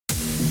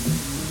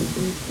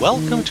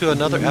Welcome to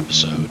another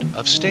episode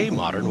of Stay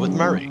Modern with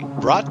Murray,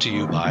 brought to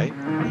you by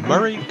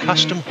Murray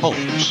Custom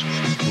Homes,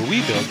 where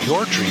we build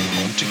your dream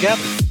home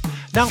together.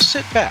 Now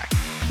sit back,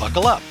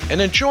 buckle up,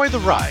 and enjoy the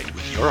ride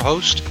with your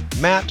host,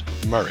 Matt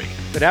Murray.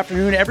 Good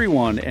afternoon,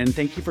 everyone, and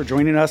thank you for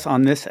joining us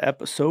on this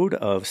episode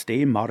of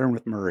Stay Modern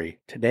with Murray.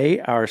 Today,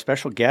 our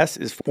special guest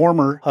is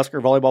former Husker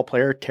volleyball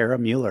player Tara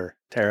Mueller.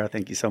 Tara,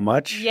 thank you so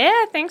much.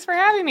 Yeah, thanks for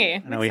having me.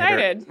 I'm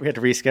excited. We had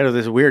to reschedule.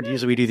 This is weird.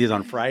 Usually we do these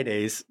on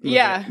Fridays.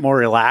 Yeah. More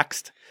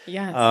relaxed.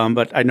 Yes.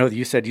 But I know that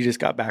you said you just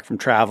got back from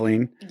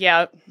traveling.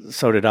 Yeah.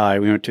 So did I.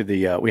 We went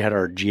to we had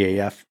our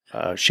GAF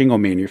shingle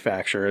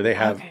manufacturer. They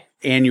have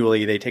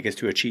annually, they take us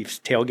to a Chiefs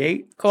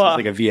tailgate. Cool. So it's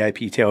like a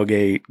VIP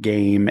tailgate,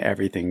 game,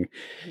 everything.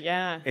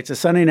 Yeah. It's a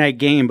Sunday night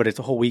game, but it's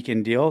a whole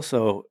weekend deal.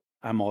 So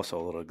I'm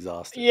also a little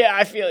exhausted. Yeah,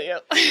 I feel you.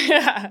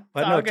 Yeah.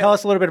 But no, tell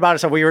us a little bit about it.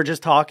 So we were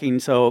just talking.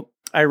 So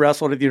I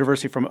wrestled at the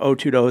university from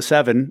 02 to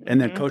 07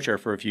 and then coached there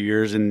for a few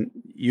years. And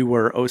you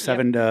were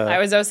 07 to... I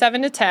was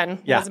 07 to 10.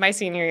 Yeah. Was my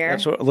senior year.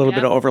 That's a little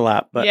bit of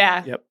overlap. But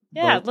yeah. Yep.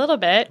 Yeah, a little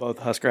bit. Both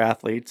Husker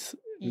athletes.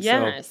 And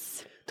yes.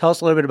 So tell us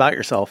a little bit about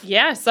yourself.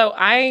 Yeah. So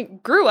I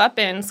grew up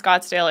in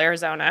Scottsdale,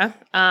 Arizona.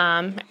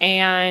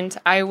 And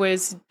I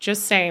was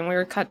just saying, we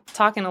were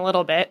talking a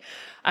little bit.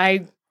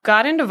 I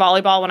got into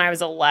volleyball when I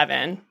was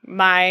 11.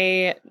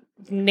 My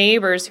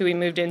neighbors who we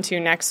moved into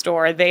next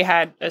door, they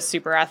had a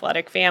super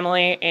athletic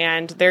family,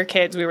 and their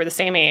kids, we were the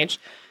same age,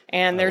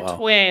 and their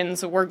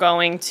twins were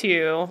going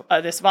to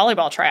this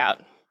volleyball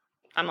tryout.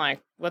 I'm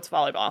like, what's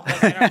volleyball?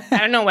 Like, I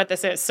don't know what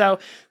this is. So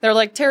they're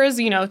like, Tara's,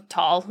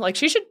 tall. Like,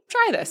 she should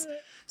try this.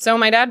 So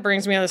my dad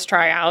brings me to this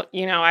tryout.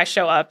 I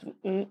show up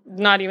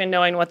not even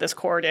knowing what this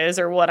court is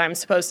or what I'm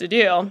supposed to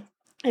do.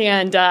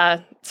 And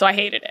so I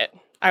hated it.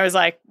 I was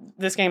like,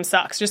 this game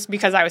sucks, just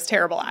because I was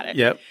terrible at it.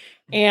 Yep.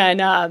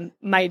 And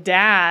my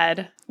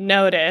dad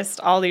noticed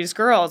all these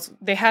girls,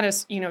 they had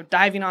us,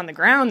 diving on the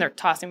ground. They're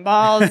tossing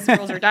balls.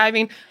 Girls are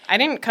diving. I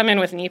didn't come in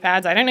with knee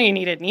pads. I didn't know you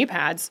needed knee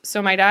pads.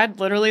 So my dad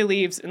literally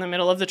leaves in the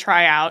middle of the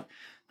tryout,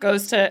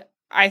 goes to,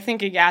 I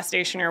think, a gas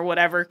station or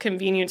whatever,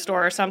 convenience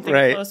store or something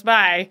close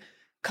by,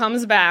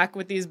 comes back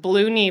with these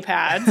blue knee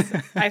pads.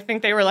 I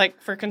think they were like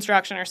for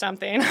construction or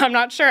something. I'm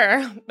not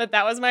sure. But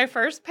that was my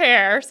first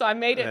pair. So I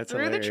made it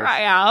through the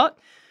tryout.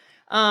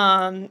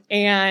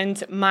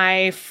 And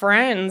my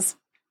friends,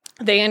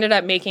 they ended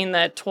up making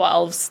the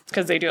 12s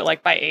because they do it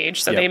like by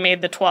age. So they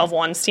made the 12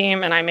 ones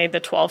team and I made the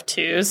 12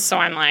 twos. So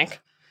I'm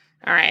like,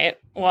 all right,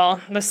 well,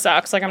 this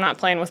sucks. Like, I'm not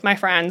playing with my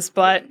friends,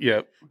 but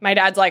my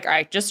dad's like, all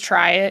right, just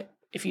try it.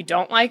 If you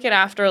don't like it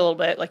after a little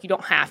bit, like, you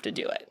don't have to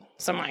do it.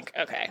 So I'm like,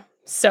 okay.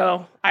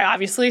 So I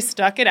obviously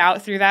stuck it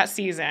out through that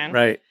season.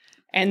 Right.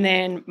 And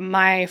then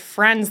my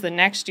friends the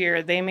next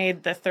year, they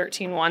made the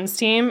 13 ones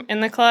team in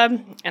the club,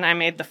 and I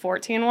made the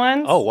 14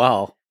 ones. Oh,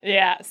 wow.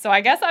 Yeah. So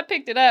I guess I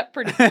picked it up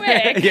pretty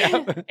quick.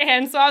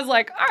 And so I was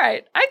like, all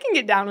right, I can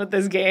get down with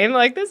this game.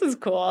 Like, this is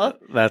cool.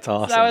 That's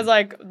awesome. So that was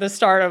like the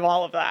start of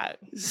all of that.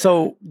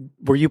 So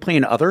were you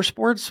playing other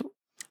sports?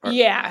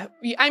 Yeah.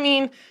 I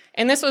mean,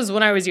 and this was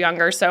when I was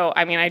younger. So,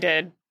 I mean, I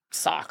did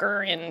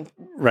soccer and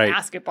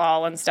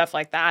basketball and stuff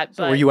like that.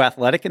 So were you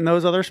athletic in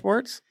those other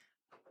sports?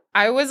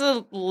 I was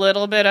a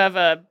little bit of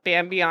a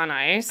Bambi on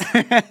ice,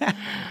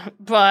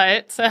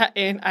 but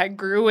I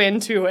grew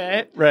into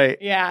it. Right.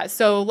 Yeah.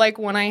 So, like,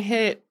 when I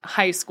hit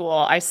high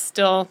school, I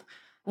think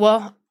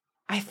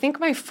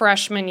my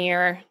freshman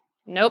year,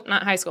 nope,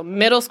 not high school,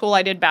 middle school,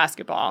 I did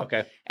basketball.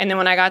 Okay. And then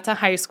when I got to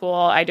high school,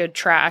 I did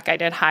track, I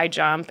did high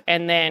jump,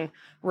 and then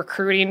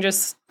recruiting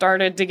just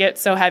started to get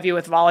so heavy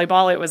with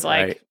volleyball. It was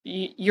like,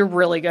 you're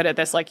really good at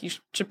this. Like, you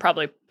should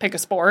probably pick a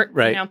sport.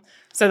 Right.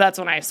 So that's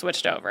when I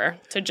switched over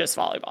to just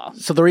volleyball.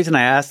 So the reason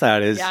I asked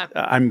that is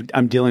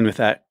I'm dealing with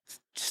that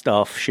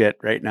shit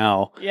right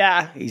now.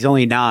 Yeah. He's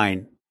only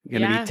 9,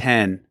 going to be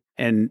 10.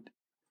 And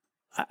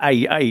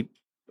I've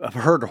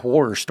heard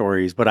horror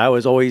stories, but I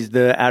was always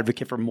the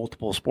advocate for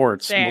multiple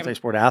sports,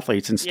 multi-sport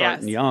athletes, and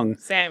starting young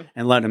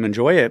and letting them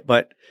enjoy it.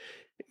 But,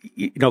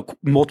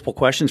 multiple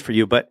questions for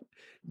you. But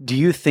do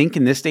you think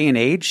in this day and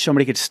age,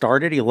 somebody could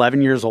start at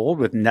 11 years old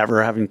with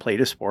never having played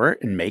a sport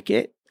and make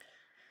it?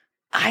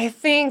 I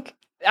think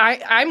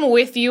I'm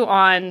with you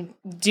on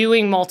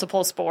doing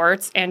multiple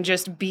sports and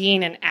just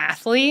being an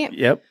athlete.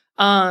 Yep.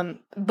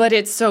 But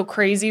it's so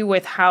crazy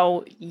with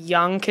how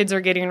young kids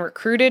are getting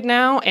recruited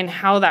now and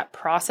how that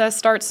process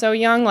starts so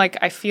young. Like,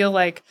 I feel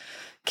like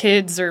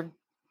kids are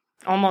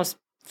almost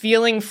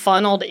feeling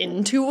funneled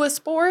into a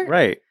sport.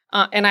 Right.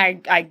 And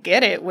I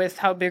get it with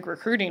how big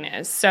recruiting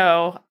is.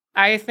 So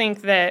I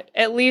think that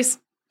at least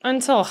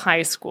until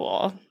high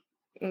school,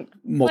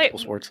 multiple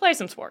sports. Play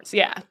some sports.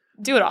 Yeah.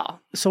 Do it all.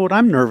 So what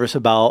I'm nervous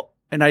about,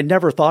 and I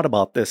never thought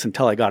about this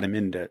until I got him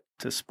into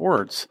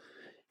sports,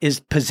 is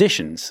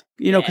positions.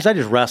 Because I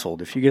just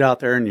wrestled. If you get out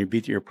there and you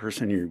beat your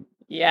person, you're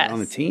on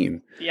the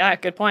team. Yeah,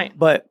 good point.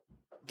 But,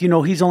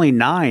 he's only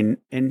 9,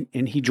 and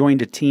he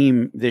joined a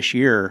team this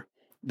year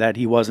that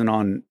he wasn't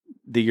on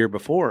the year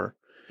before.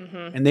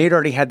 Mm-hmm. And they'd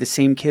already had the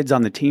same kids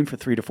on the team for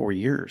 3 to 4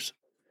 years.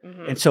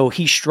 Mm-hmm. And so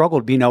he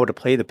struggled being able to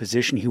play the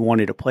position he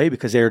wanted to play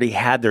because they already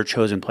had their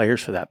chosen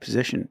players for that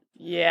position.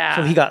 Yeah.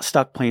 So he got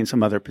stuck playing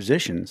some other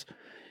positions.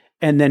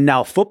 And then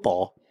now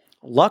football,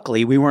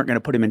 luckily we weren't going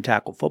to put him in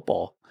tackle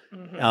football,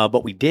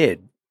 but we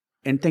did.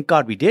 And thank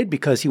God we did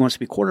because he wants to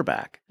be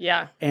quarterback.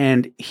 Yeah.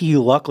 And he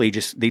luckily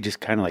they just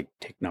kind of like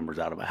take numbers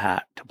out of a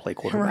hat to play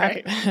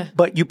quarterback. Right.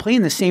 But you play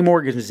in the same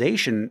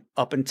organization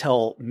up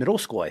until middle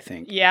school, I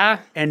think. Yeah.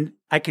 And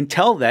I can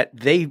tell that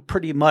they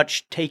pretty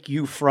much take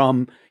you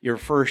from your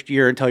first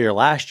year until your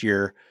last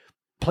year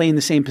playing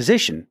the same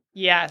position.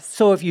 Yes.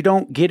 So if you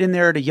don't get in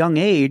there at a young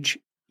age,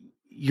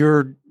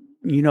 you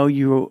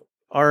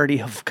already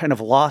have kind of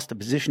lost the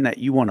position that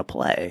you want to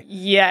play.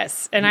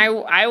 Yes. And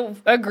I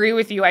agree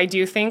with you. I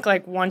do think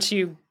like once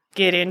you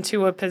get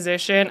into a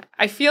position,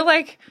 I feel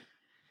like,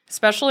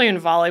 especially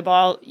in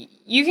volleyball,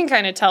 you can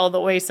kind of tell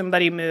the way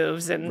somebody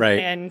moves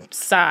and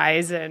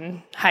size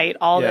and height,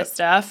 all this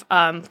stuff,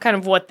 kind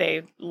of what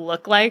they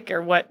look like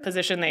or what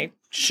position they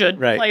should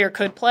play or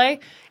could play.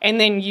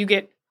 And then you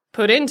get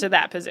put into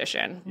that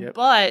position. Yep.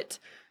 But,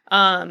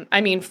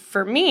 I mean,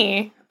 for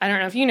me, I don't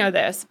know if you know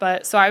this,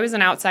 but so I was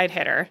an outside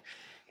hitter.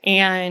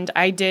 And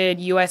I did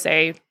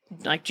USA,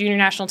 like junior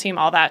national team,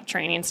 all that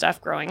training stuff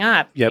growing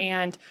up. Yep.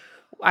 And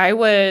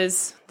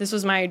this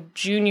was my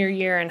junior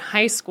year in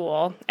high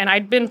school, and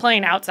I'd been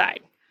playing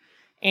outside.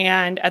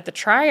 And at the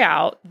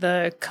tryout,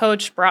 the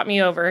coach brought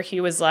me over.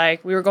 He was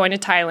like, we were going to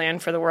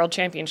Thailand for the World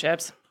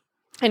Championships.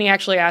 And he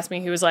actually asked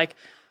me, he was like,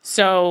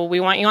 so we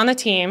want you on the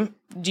team.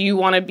 Do you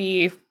want to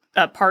be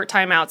a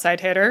part-time outside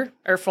hitter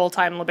or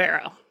full-time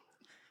libero?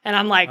 And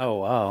I'm like, oh,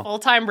 wow.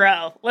 Full-time,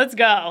 bro. Let's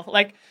go.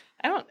 Like,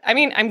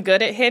 I'm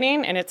good at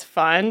hitting and it's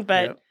fun,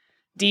 but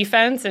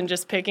defense and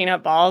just picking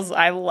up balls,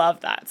 I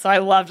love that. So I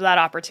loved that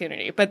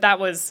opportunity. But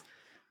that was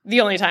the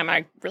only time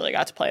I really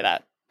got to play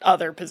that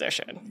other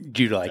position.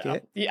 Do you like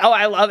it? Yeah, oh,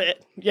 I love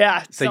it.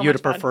 Yeah. So you would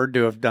have preferred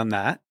to have done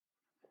that?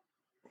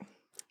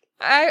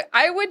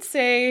 I would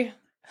say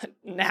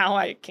now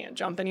I can't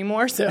jump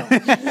anymore. So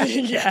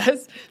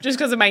yes, just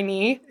because of my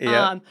knee.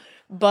 Yeah.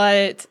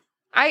 But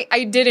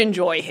I did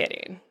enjoy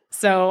hitting.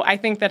 So I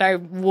think that I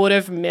would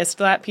have missed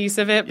that piece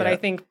of it, but I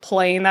think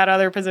playing that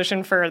other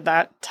position for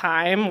that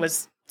time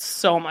was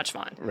so much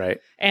fun.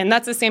 Right. And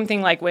that's the same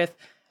thing like with,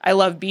 I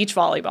love beach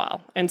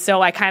volleyball. And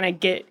so I kind of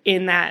get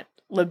in that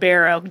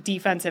libero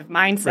defensive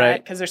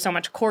mindset because there's so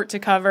much court to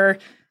cover.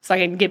 So I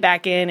can get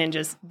back in and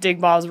just dig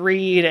balls,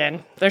 read,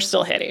 and they're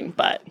still hitting.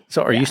 But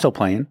so are you still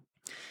playing?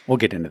 We'll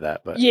get into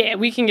that, but yeah,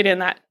 we can get in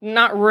that.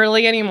 Not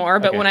really anymore,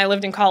 but when I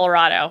lived in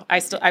Colorado,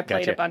 I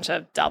played a bunch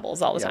of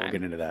doubles all the time. We'll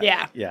get into that.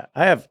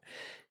 Yeah.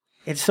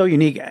 It's so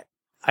unique.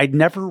 I'd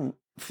never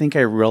think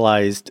I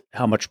realized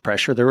how much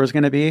pressure there was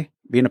going to be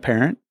being a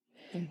parent.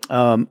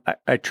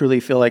 I truly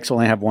feel like so I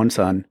only have one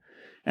son,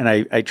 and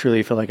I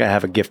truly feel like I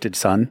have a gifted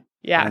son.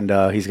 Yeah,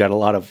 and he's got a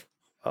lot of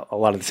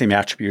the same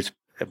attributes,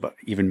 but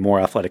even more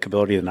athletic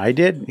ability than I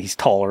did. He's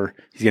taller.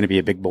 He's going to be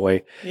a big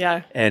boy.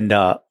 Yeah, and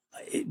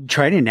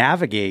trying to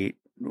navigate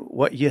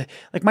what you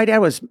like. My dad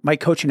was my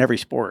coach in every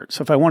sport,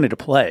 so if I wanted to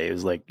play, it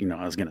was like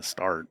I was going to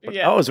start. But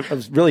I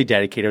was really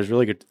dedicated. I was a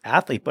really good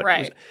athlete, but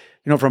it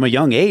was, from a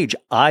young age,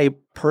 I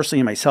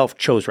personally myself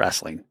chose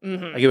wrestling.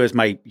 Mm-hmm. Like it was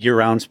my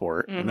year-round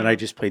sport, and then I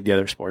just played the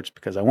other sports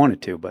because I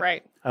wanted to. But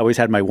I always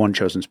had my one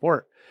chosen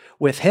sport.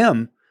 With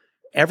him,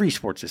 every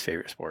sport's his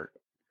favorite sport,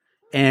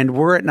 and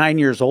we're at 9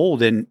 years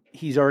old, and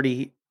he's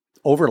already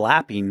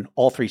overlapping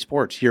all three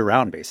sports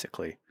year-round,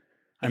 basically.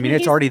 I mean,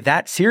 it's already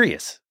that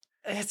serious.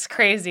 It's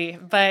crazy,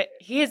 but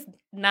he is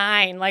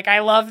 9. Like, I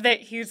love that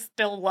he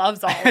still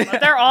loves all of them.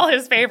 They're all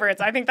his favorites.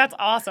 I think that's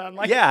awesome.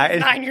 Like,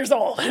 9 years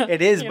old.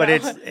 It is,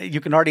 but you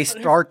can already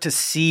start to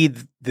see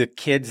the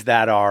kids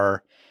that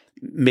are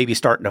maybe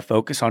starting to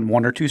focus on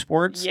one or two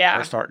sports. Yeah.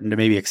 Or starting to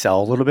maybe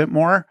excel a little bit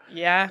more.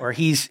 Yeah. Or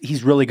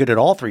he's really good at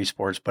all three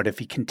sports, but if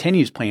he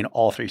continues playing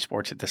all three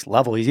sports at this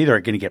level, he's either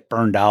going to get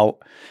burned out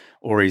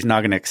or he's not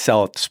going to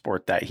excel at the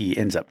sport that he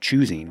ends up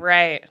choosing.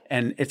 Right.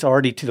 And it's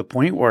already to the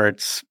point where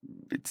it's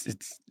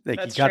like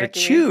you got to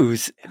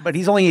choose, but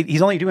he's only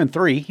doing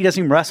 3. He doesn't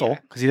even wrestle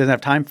because he doesn't have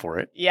time for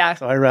it. Yeah.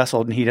 So I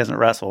wrestled and he doesn't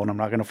wrestle, and I'm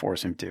not going to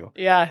force him to.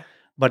 Yeah.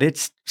 But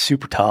it's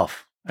super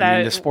tough. I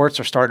mean, the sports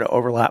are starting to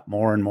overlap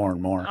more and more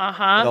and more.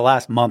 Uh-huh. For the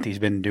last month, he's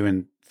been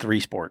doing 3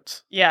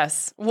 sports.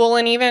 Yes. Well,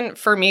 and even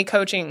for me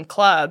coaching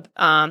club,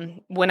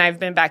 when I've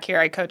been back here,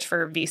 I coach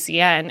for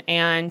VCN,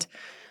 and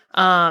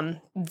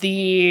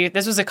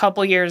this was a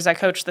couple years I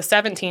coached the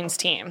 17s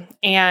team,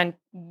 and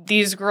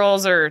these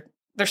girls they're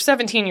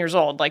 17 years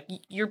old. Like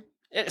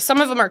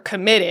some of them are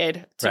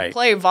committed to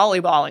play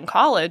volleyball in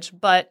college,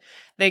 but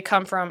they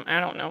come from, I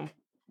don't know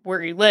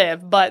where you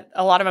live, but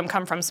a lot of them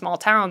come from small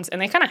towns,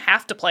 and they kind of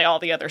have to play all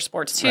the other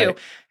sports too. Right.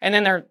 And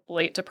then they're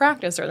late to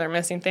practice or they're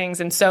missing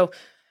things. And so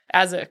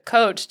as a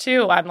coach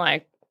too, I'm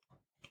like,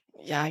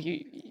 yeah,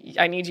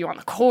 I need you on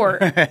the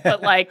court,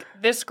 but like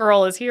this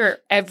girl is here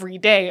every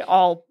day,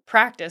 all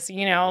practice,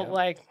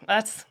 like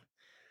that's,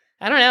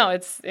 I don't know.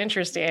 It's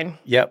interesting.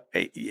 Yep.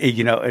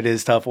 It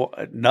is tough.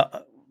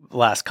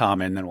 last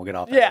comment, and then we'll get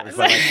off that. Yeah.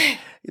 But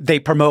they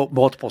promote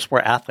multiple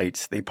sport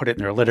athletes. They put it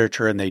in their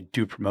literature and they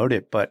do promote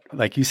it. But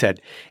like you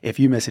said, if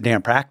you miss a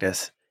damn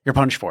practice, you're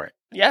punished for it.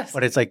 Yes.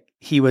 But it's like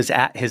he was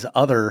at his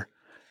other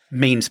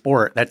main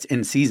sport that's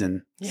in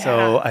season. Yeah.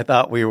 So I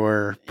thought we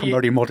were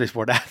promoting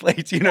multi-sport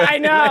athletes. I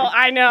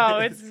know.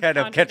 It's kind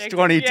of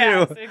catch-22.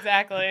 Yes,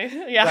 exactly.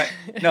 Yeah.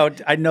 But, no,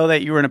 I know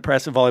that you were an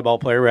impressive volleyball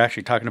player. We're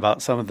actually talking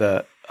about some of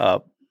the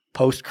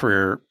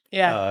post-career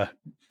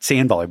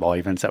sand volleyball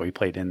events that we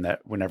played in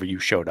that whenever you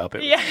showed up,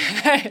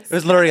 it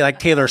was literally like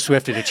Taylor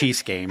Swift at a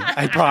Chiefs game.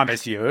 I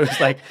promise you. It was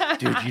like,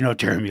 dude,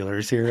 Darren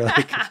Mueller's here.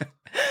 Like,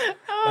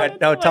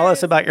 but no, tell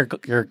us about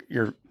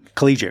your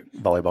collegiate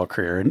volleyball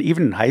career, and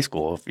even in high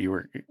school, if you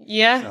were,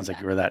 sounds like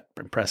you were that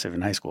impressive in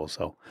high school.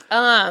 So,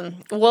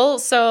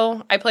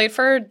 so I played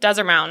for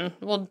Desert Mountain.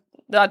 Well,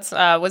 that's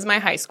was my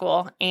high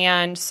school,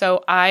 and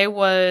so I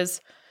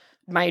was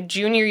my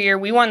junior year.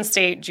 We won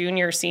state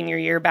junior, senior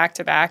year back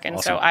to back, and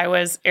so I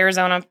was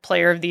Arizona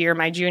Player of the Year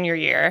my junior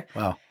year.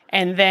 Wow!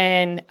 And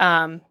then,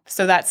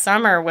 so that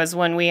summer was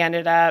when we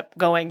ended up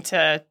going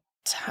to.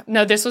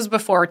 No, this was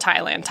before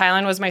Thailand.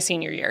 Thailand was my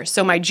senior year.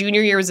 So my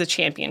junior year was a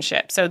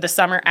championship. So the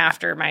summer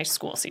after my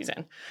school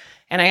season.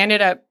 And I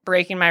ended up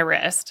breaking my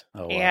wrist.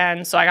 Oh, wow.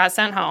 And so I got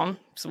sent home.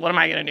 So what am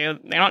I going to do?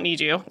 They don't need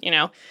you,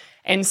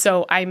 And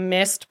so I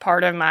missed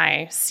part of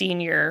my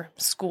senior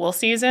school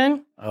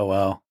season. Oh,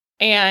 wow.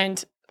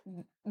 And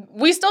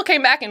we still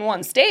came back and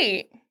won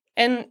state.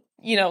 And,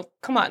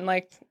 come on,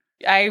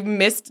 I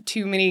missed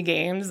too many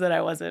games that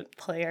I wasn't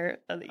player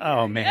of the year.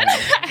 Oh, man.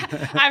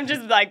 I'm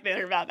just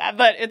bitter about that,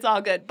 but it's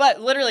all good. But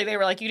literally, they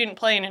were like, you didn't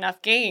play in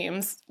enough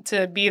games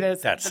to be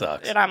this. That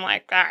sucks. And I'm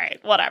like, all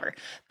right, whatever.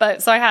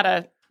 But so I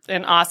had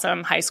an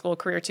awesome high school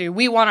career, too.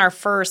 We won our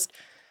first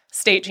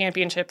state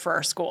championship for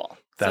our school.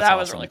 So that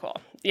was really cool.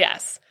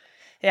 Yes.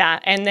 Yeah.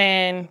 And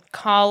then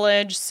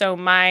college. So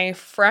my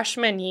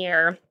freshman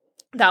year,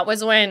 that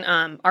was when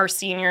our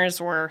seniors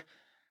were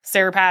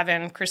Sarah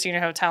Pavin,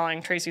 Christina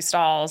Hotelling, Tracy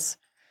Stalls,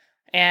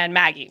 and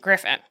Maggie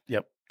Griffin.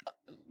 Yep.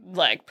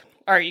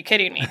 Are you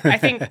kidding me? I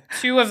think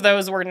 2 of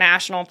those were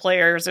national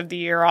players of the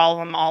year, all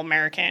of them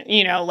All-American.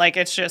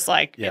 It's just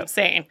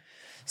insane.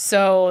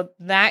 So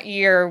that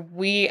year,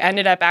 we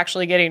ended up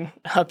actually getting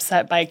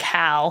upset by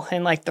Cal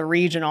in the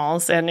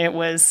regionals, and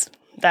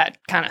that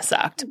kind of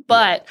sucked.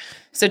 But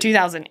so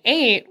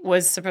 2008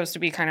 was supposed to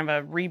be kind of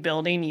a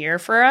rebuilding year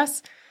for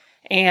us.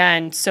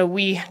 And so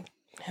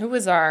who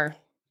was our...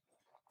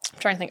 I'm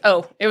trying to think.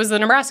 Oh, it was the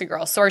Nebraska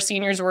girls. So our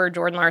seniors were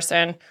Jordan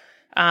Larson,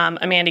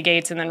 Amanda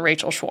Gates, and then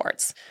Rachel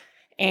Schwartz.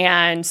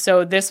 And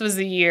so this was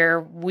the year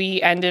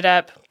we ended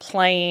up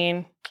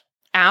playing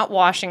at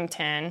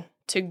Washington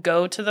to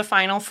go to the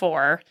Final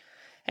Four.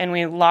 And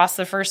we lost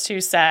the first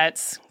 2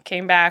 sets,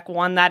 came back,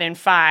 won that in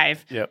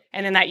 5. Yep.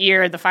 And then that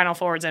year, the Final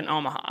Four was in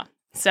Omaha.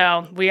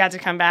 So we had to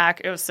come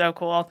back. It was so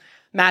cool.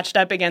 Matched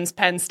up against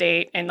Penn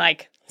State and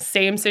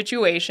same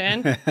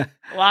situation.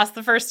 Lost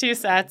the first 2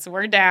 sets.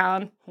 We're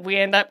down. We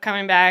end up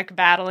coming back,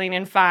 battling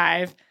in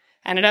 5.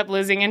 Ended up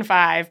losing in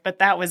 5. But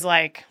that was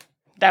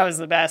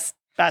the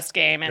best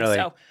game. And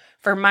so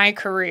for my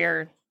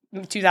career,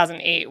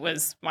 2008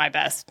 was my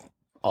best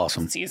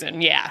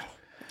season. Yeah.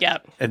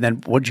 Yep. And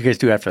then what did you guys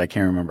do after that? I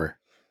can't remember.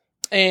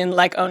 In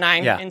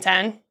 09 and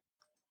 10?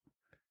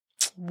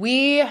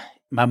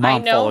 My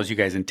mom follows you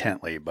guys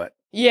intently, but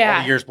all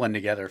the years blend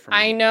together for me.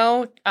 I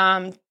know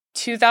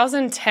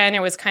 2010,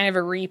 it was kind of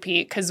a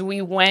repeat because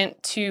we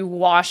went to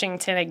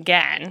Washington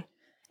again,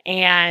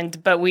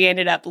 but we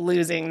ended up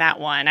losing that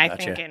one. I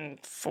think in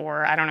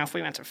 4. I don't know if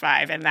we went to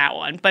 5 in that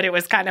one, but it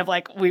was kind of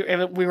like we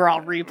were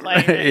all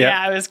replaying it.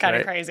 Yeah, it was kind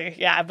of crazy.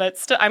 Yeah, but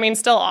still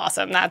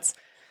awesome. That's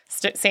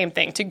same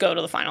thing to go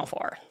to the Final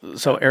Four.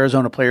 So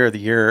Arizona Player of the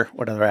Year.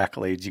 What other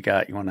accolades you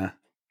got? You want to?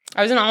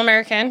 I was an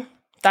All-American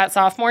that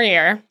sophomore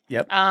year.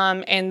 Yep.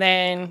 And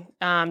then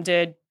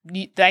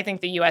I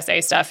think the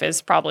USA stuff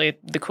is probably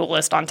the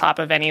coolest on top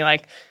of any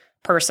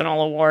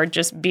personal award.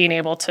 Just being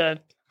able to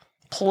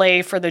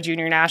play for the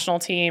junior national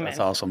team. That's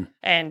awesome.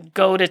 And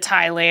go to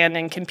Thailand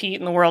and compete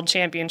in the world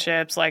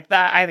championships like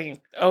that. I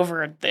think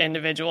over the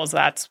individuals,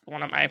 that's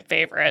one of my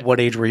favorite. What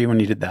age were you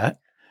when you did that?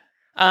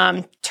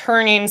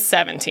 Turning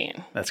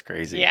 17. That's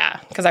crazy. Yeah,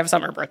 because I have a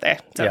summer birthday.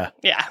 So,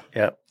 yeah.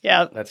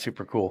 That's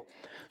super cool.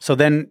 So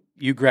then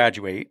you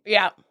graduate.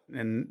 Yeah.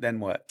 And then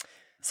what?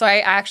 So I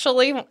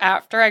actually,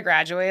 after I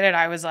graduated,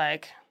 I was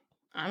like,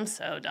 I'm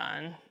so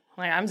done.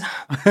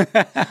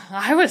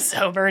 I was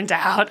so burnt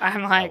out.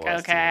 I'm like,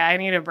 okay, I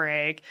need a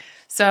break.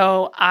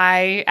 So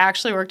I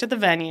actually worked at the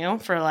venue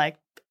for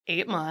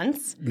 8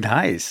 months.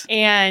 Nice.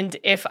 And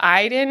if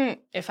I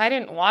didn't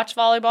watch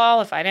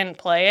volleyball, if I didn't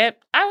play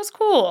it, I was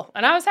cool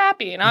and I was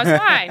happy and I was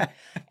fine.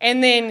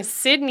 And then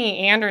Sydney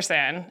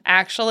Anderson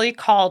actually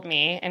called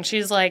me and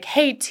she's like,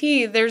 hey,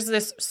 T, there's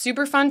this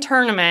super fun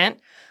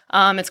tournament.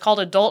 It's called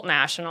Adult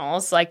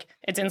Nationals.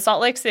 It's in Salt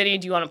Lake City.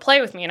 Do you want to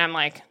play with me? And I'm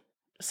like,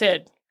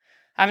 Sid,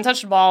 I haven't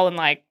touched a ball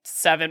in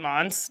 7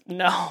 months.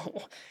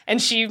 No. And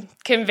she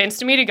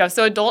convinced me to go.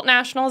 So Adult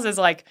Nationals is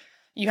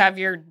you have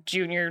your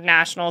junior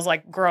nationals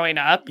growing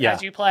up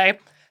as you play.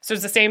 So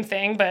it's the same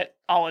thing, but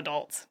all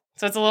adults.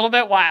 So it's a little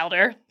bit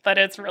wilder, but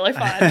it's really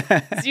fun.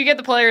 So you get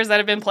the players that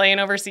have been playing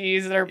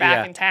overseas that are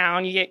back in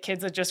town. You get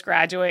kids that just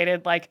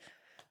graduated. Like,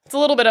 it's a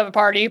little bit of a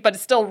party, but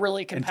it's still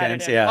really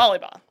competitive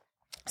volleyball.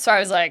 So I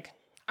was like,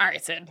 all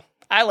right, Sid,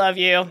 I love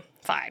you.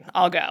 Fine,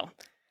 I'll go.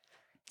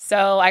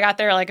 So I got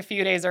there like a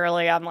few days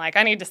early. I'm like,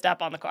 I need to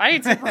step on the court. I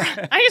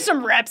need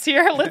some reps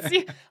here. Let's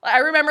see. I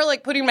remember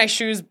like putting my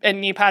shoes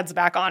and knee pads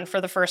back on for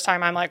the first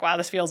time. I'm like, wow,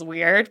 this feels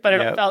weird, but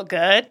it felt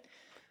good.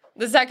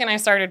 The second I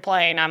started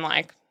playing, I'm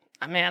like,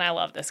 oh, man, I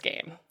love this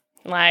game.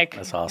 Like,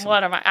 that's awesome.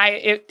 What am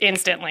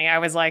instantly, I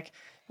was like,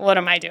 what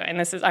am I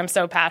doing? I'm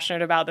so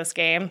passionate about this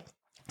game.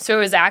 So it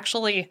was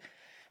actually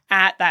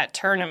at that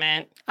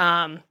tournament,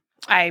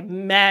 I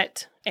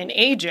met an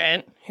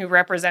agent who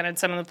represented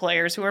some of the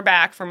players who were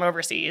back from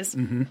overseas.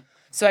 Mm-hmm.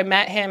 So I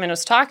met him and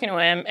was talking to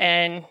him,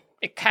 and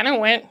it kind of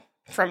went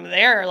from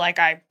there. Like,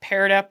 I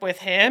paired up with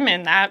him,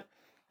 and that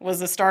was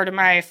the start of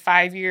my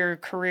 5-year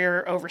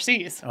career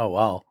overseas. Oh,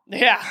 wow.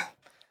 Yeah.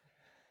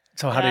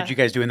 So how did you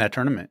guys do in that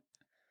tournament?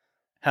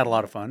 Had a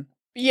lot of fun?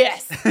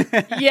 Yes.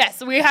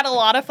 Yes, we had a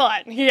lot of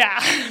fun. Yeah.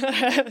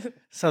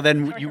 So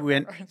then you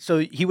went, so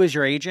he was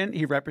your agent?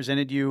 He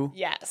represented you?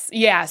 Yes.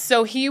 Yeah.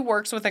 So he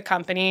works with a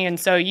company, and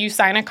so you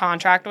sign a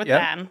contract with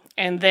them.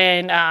 And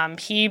then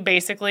he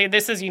basically,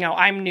 this is,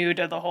 I'm new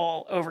to the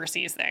whole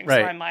overseas thing.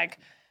 Right. So I'm like,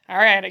 all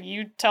right,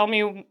 you tell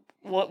me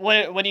what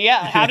do you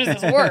got? How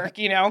does this work,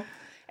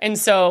 And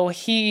so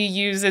he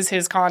uses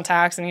his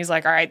contacts, and he's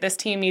like, all right, this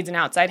team needs an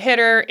outside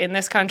hitter. In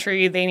this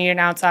country, they need an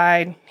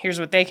outside.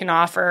 Here's what they can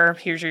offer.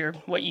 Here's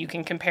what you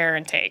can compare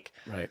and take.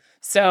 Right.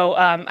 So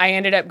I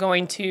ended up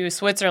going to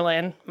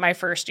Switzerland my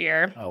first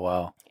year. Oh,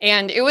 wow.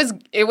 And it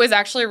was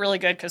actually really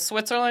good because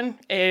Switzerland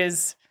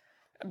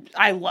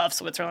I love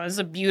Switzerland. It's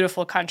a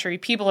beautiful country.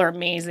 People are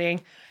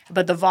amazing.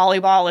 But the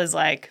volleyball is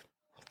like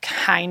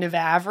kind of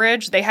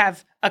average. They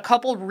have a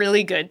couple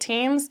really good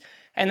teams,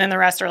 and then the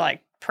rest are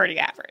like pretty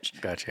average.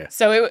 Gotcha.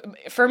 So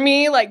for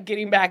me, like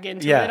getting back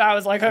into it, I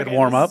was like, okay, good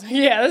warm up.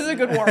 This is a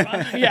good warm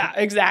up. Yeah,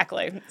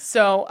 exactly.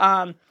 So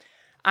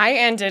I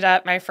ended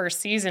up my first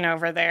season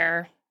over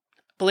there.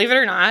 Believe it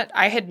or not,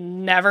 I had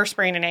never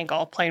sprained an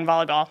ankle playing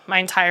volleyball my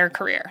entire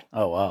career.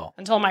 Oh, wow.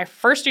 Until my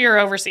first year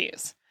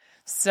overseas.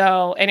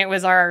 So, and it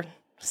was our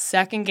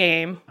second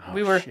game. Oh,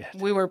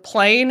 we were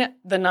playing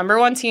the number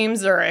one team,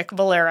 Zurich,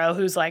 Valero,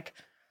 who's like,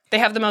 they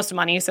have the most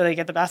money, so they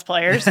get the best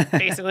players.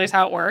 Basically is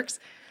how it works.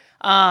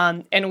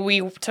 And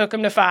we took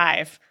them to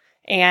 5,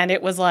 and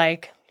it was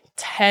like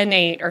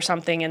 10-8 or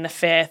something in the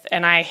 5th,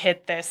 and I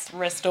hit this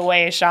wrist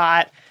away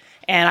shot,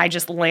 and I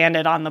just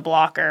landed on the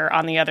blocker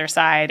on the other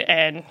side,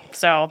 and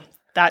so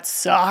that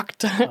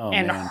sucked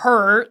and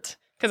hurt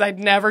because I'd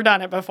never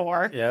done it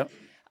before. Yep.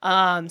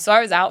 So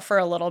I was out for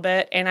a little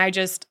bit, and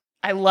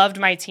I loved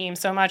my team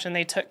so much, and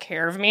they took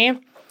care of me,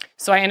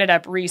 so I ended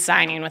up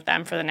re-signing with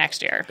them for the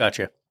next year.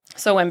 Gotcha.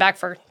 So went back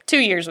for 2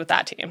 years with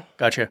that team.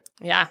 Gotcha.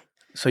 Yeah.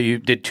 So you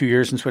did 2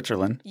 years in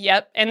Switzerland.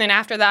 Yep. And then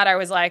after that, I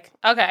was like,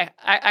 okay,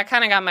 I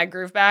kind of got my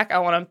groove back. I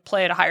want to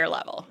play at a higher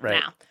level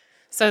now.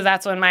 So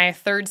that's when my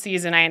third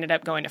season, I ended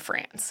up going to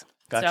France.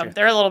 Gotcha. So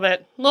they're a little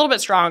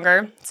bit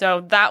stronger.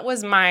 So that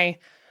was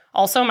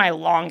also my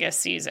longest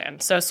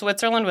season. So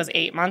Switzerland was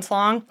 8 months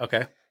long.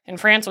 Okay.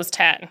 And France was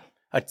 10.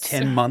 A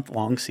 10-month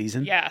long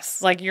season?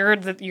 Yes. Like you're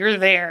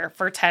there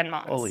for 10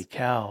 months. Holy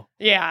cow.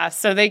 Yeah.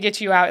 So they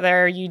get you out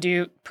there. You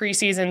do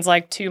preseasons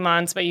like 2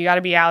 months, but you got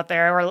to be out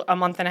there or a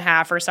month and a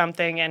half or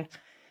something. And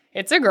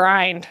it's a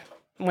grind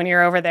when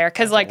you're over there.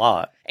 Because like,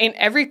 and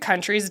every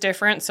country is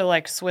different. So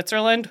like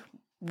Switzerland,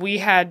 we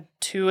had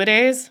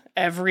 2-a-days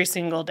every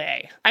single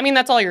day. I mean,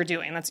 that's all you're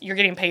doing. You're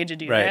getting paid to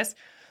do this.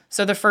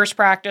 So the first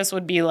practice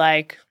would be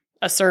like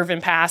a serve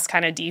and pass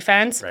kind of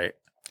defense. Right.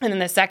 And then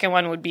the second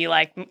one would be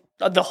like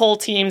the whole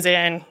team's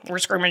in, we're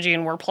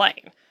scrimmaging, we're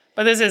playing.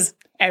 But this is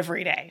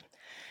every day.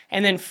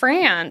 And then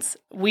France,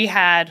 we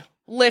had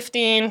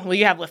lifting. Well,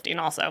 you have lifting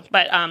also.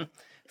 But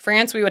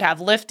France, we would have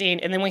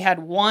lifting. And then we had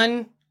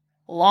one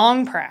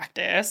long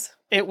practice.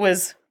 It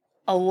was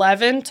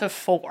 11 to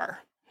 4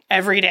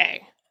 every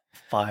day.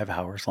 5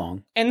 hours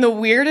long. And the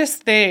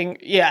weirdest thing,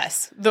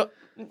 yes,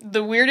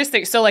 the weirdest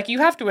thing, so like you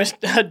have to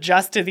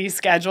adjust to these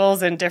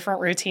schedules and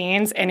different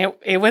routines. And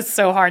it was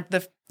so hard.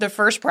 The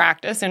first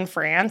practice in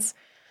France,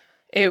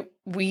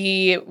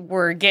 we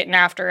were getting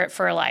after it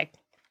for like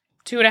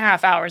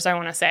 2.5 hours, I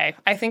want to say.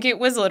 I think it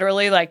was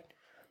literally like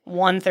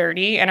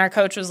 1:30, and our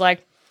coach was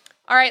like,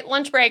 all right,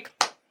 lunch break.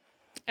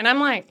 And I'm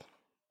like,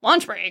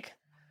 lunch break?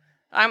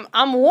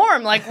 I'm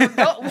warm. Like,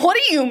 what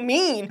do you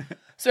mean?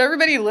 So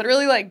everybody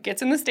literally like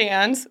gets in the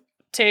stands,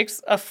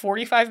 takes a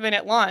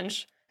 45-minute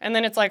lunch, and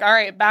then it's like, all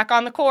right, back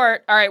on the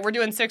court. All right, we're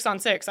doing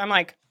 6-on-6. I'm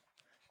like,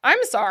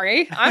 I'm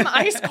sorry. I'm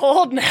ice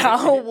cold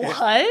now.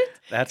 What?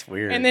 That's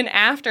weird. And then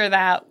after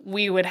that,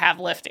 we would have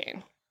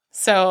lifting.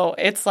 So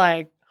it's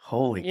like,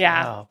 holy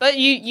cow. But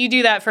you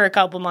do that for a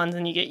couple months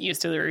and you get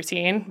used to the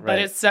routine.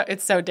 Right. But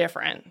it's so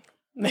different.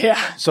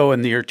 Yeah. So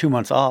in your 2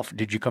 months off,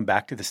 did you come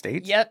back to the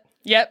States? Yep.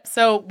 Yep.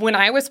 So when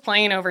I was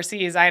playing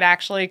overseas, I'd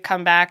actually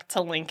come back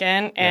to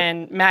Lincoln,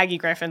 and Maggie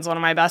Griffin's one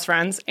of my best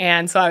friends.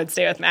 And so I would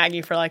stay with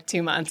Maggie for like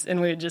 2 months, and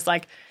we would just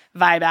like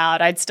vibe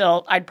out.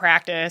 I'd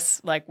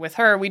practice like with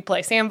her. We'd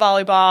play sand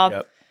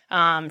volleyball.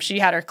 Yep. She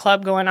had her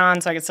club going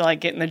on, so I could still like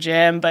get in the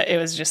gym, but it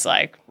was just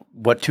like,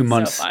 what 2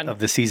 months of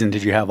the season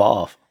did you have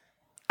off?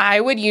 I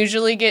would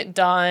usually get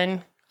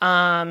done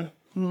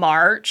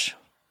March.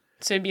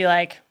 So it'd be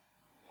like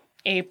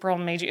April,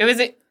 May, June. It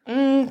was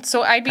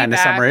so I'd be kind of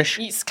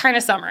summerish. Kind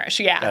of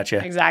summerish, yeah.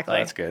 Gotcha. Exactly. Oh,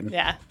 that's good.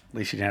 Yeah. At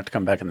least you didn't have to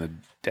come back in the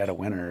dead of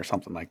winter or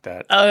something like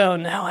that. Oh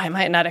no, I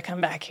might not have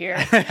come back here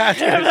if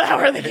that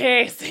were the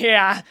case.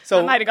 Yeah. So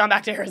I might have gone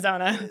back to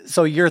Arizona.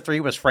 So year 3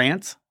 was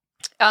France?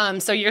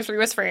 So year 3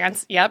 was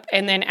France. Yep.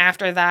 And then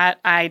after that,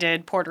 I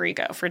did Puerto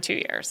Rico for 2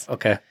 years.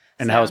 Okay.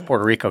 And how was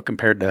Puerto Rico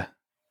compared to?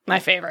 My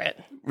favorite.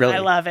 Really? I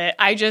love it.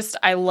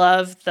 I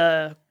love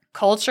the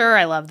culture.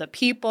 I love the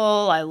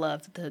people. I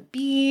love the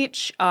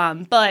beach.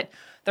 But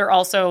they're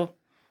also,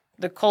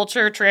 the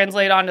culture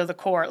translate onto the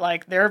court.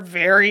 Like, they're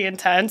very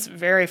intense,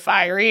 very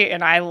fiery,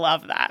 and I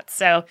love that.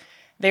 So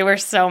they were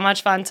so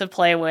much fun to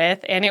play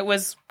with, and it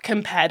was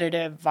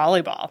competitive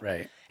volleyball.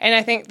 Right. And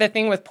I think the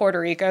thing with Puerto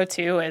Rico,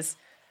 too, is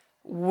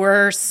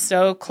we're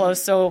so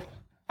close. So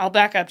I'll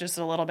back up just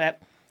a little bit.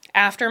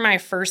 After my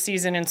first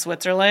season in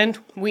Switzerland,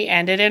 we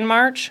ended in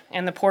March,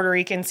 and the Puerto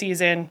Rican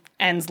season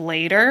ends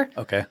later.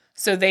 Okay.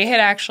 So they had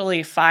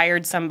actually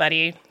fired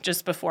somebody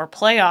just before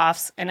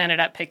playoffs and ended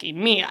up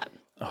picking me up.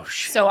 Oh,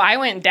 shit. So I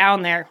went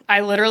down there.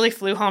 I literally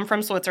flew home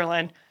from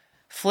Switzerland,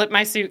 flipped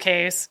my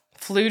suitcase,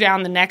 flew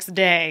down the next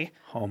day.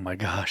 Oh, my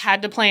gosh.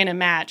 Had to play in a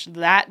match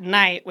that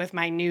night with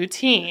my new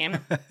team.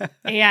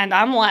 And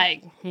I'm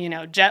like,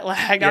 jet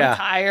lag. I'm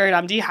tired.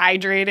 I'm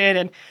dehydrated.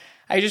 And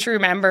I just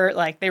remember,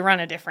 like, they run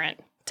a different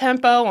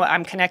tempo.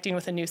 I'm connecting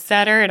with a new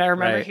setter, and I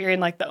remember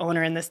hearing like the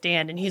owner in the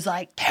stand, and he's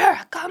like,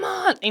 "Tara, come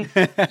on!" And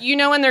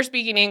when they're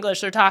speaking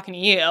English, they're talking to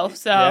you.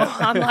 So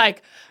I'm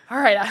like, "All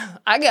right,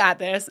 I got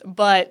this."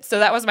 But so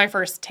that was my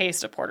first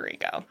taste of Puerto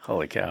Rico.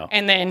 Holy cow!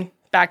 And then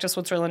back to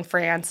Switzerland,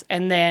 France,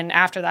 and then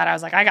after that, I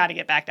was like, I got to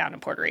get back down to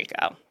Puerto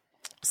Rico.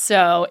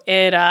 So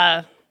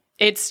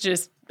it's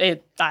just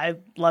I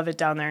love it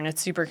down there, and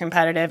it's super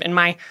competitive. And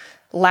my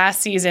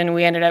last season,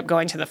 we ended up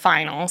going to the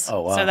finals.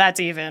 Oh, wow. So that's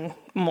even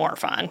more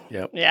fun.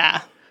 Yep.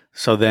 Yeah.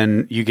 So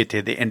then you get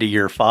to the end of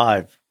year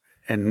 5,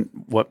 and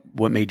what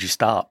made you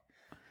stop?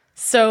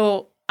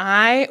 So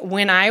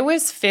when I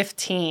was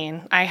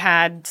 15, I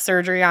had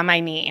surgery on my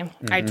knee.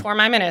 Mm-hmm. I tore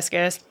my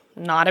meniscus,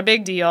 not a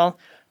big deal,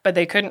 but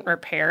they couldn't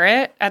repair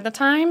it at the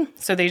time,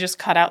 so they just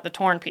cut out the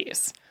torn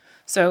piece.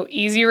 So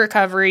easy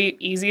recovery,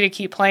 easy to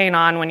keep playing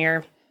on when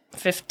you're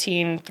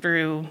 15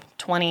 through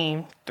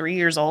 23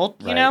 years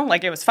old,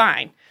 like it was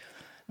fine.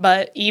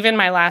 But even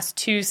my last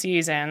 2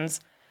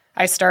 seasons,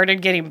 I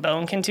started getting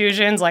bone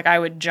contusions. Like, I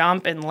would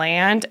jump and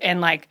land,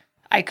 and like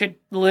I could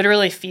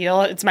literally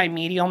feel, it's my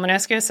medial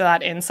meniscus, so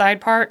that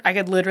inside part, I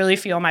could literally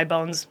feel my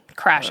bones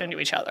crash into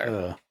each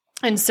other.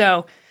 And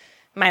so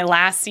my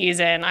last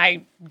season,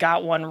 I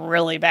got one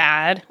really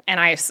bad, and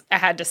I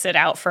had to sit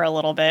out for a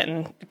little bit,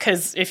 and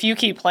because if you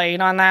keep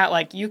playing on that,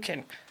 like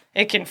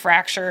it can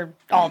fracture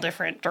all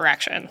different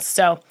directions.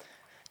 So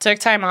took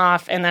time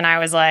off, and then I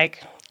was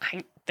like,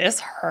 this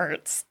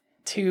hurts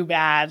too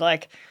bad.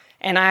 Like,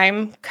 and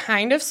I'm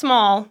kind of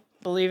small,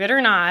 believe it or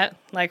not,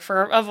 like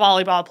for a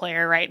volleyball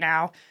player right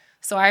now.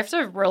 So I have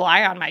to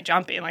rely on my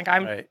jumping. Like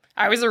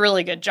I was a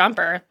really good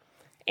jumper,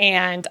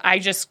 and I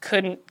just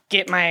couldn't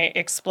get my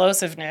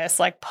explosiveness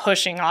like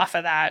pushing off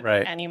of that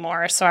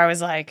anymore. So I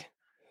was like,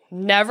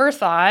 never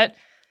thought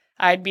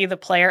I'd be the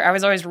player. I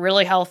was always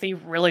really healthy,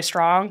 really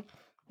strong.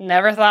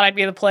 Never thought I'd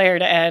be the player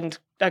to end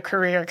a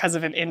career because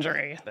of an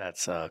injury. That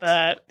sucks.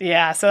 But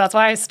yeah, so that's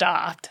why I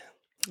stopped.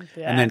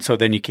 Yeah. And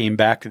then you came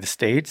back to the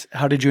States.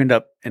 How did you end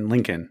up in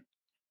Lincoln?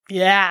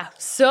 Yeah.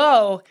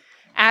 So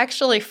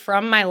actually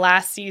from my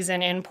last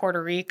season in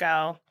Puerto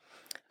Rico,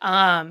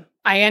 I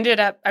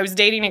was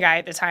dating a guy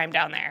at the time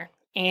down there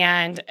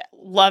and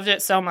loved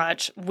it so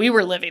much. We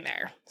were living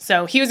there.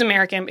 So he was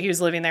American, but he was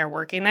living there,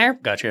 working there.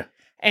 Gotcha.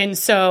 And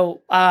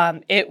so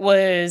it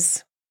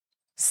was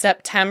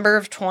September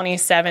of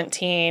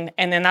 2017,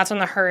 and then that's when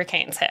the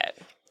hurricanes hit.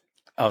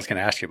 I was going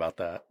to ask you about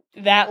that.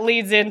 That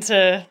leads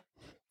into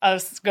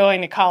us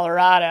going to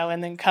Colorado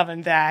and then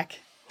coming back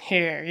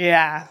here.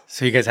 Yeah.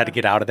 So you guys had to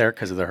get out of there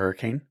because of the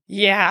hurricane?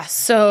 Yeah.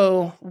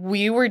 So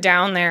we were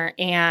down there,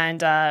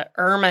 and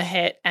Irma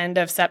hit end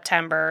of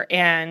September,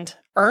 and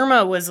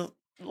Irma was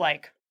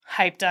like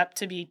hyped up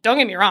to be, don't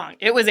get me wrong,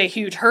 it was a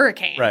huge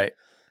hurricane. Right.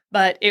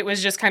 But it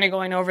was just kind of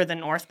going over the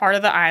north part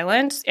of the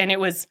island, and it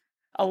was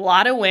a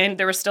lot of wind.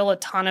 There was still a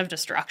ton of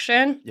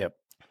destruction. Yep.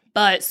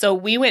 But so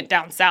we went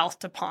down south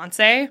to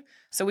Ponce.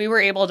 So we were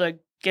able to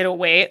get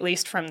away at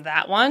least from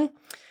that one.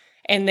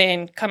 And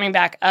then coming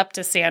back up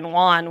to San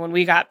Juan, when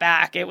we got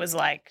back, it was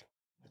like,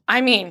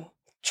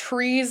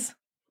 trees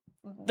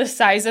the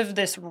size of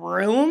this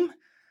room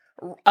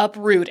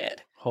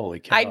uprooted.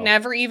 Holy cow. I'd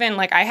never even,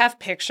 I have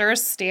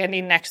pictures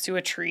standing next to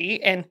a tree,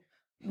 and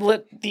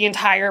the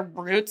entire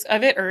roots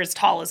of it are as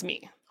tall as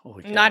me.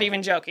 Not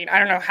even joking. I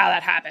don't know how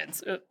that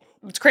happens.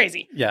 It's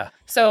crazy. Yeah.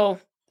 So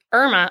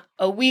Irma,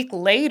 a week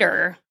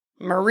later,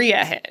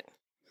 Maria hit.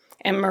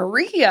 And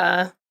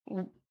Maria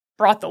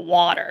brought the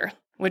water,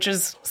 which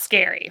is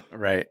scary.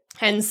 Right.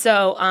 And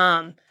so,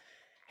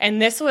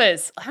 and this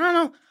was, I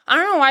don't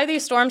know why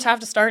these storms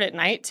have to start at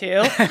night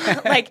too.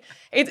 Like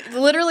it's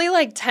literally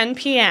like 10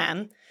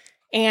 p.m.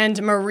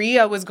 and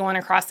Maria was going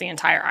across the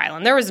entire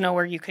island. There was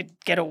nowhere you could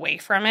get away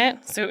from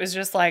it. So it was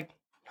just like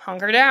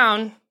hunker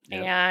down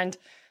and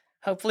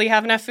hopefully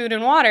have enough food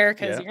and water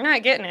because you're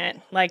not getting it.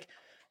 Like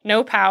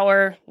no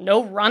power,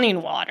 no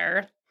running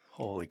water.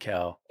 Holy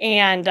cow.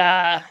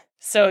 And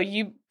so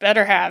you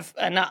better have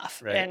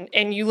enough. Right.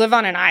 And you live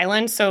on an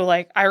island. So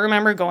like I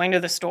remember going to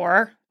the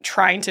store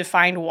trying to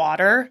find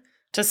water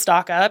to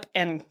stock up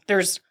and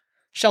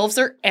shelves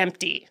are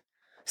empty.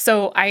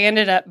 So I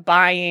ended up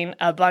buying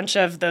a bunch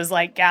of those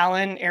like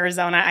gallon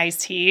Arizona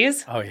iced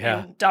teas. Oh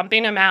yeah. And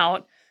dumping them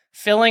out,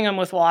 filling them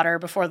with water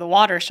before the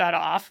water shut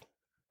off.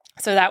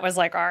 So that was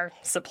like our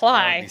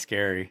supply. That'd be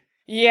scary.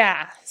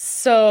 Yeah.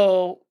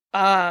 So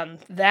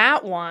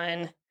that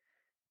one,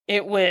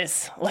 it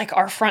was like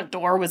our front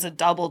door was a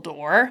double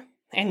door.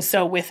 And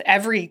so with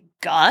every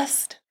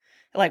gust,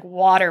 like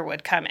water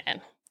would come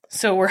in.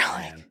 So we're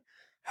like,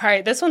 all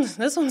right, this one's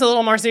a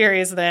little more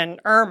serious than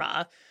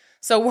Irma.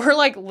 So we're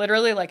like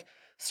literally like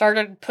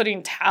started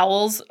putting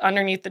towels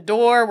underneath the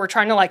door. We're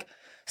trying to like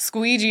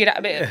squeegee it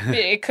out.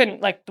 It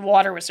couldn't, like the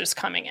water was just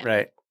coming in.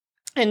 Right.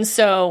 And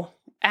so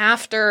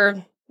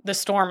after the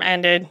storm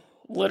ended,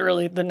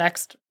 literally the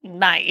next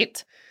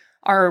night,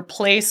 our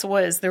place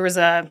there was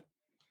a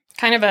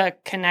kind of a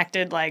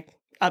connected like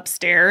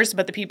upstairs,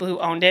 but the people who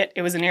owned it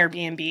was an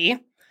Airbnb.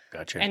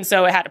 Gotcha. And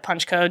so it had a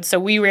punch code. So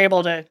we were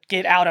able to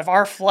get out of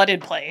our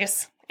flooded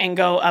place and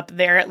go up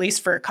there at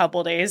least for a couple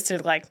of days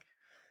to like,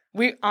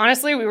 we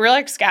were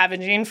like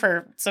scavenging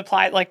for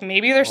supply. Like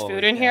maybe there's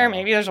food in here,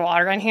 maybe there's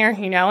water in here,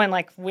 and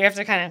like we have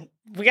to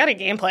we got a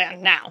game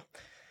plan now.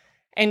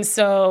 And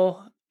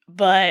so,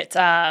 but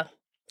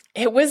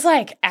it was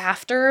like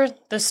after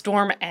the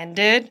storm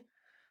ended,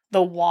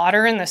 the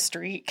water in the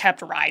street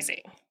kept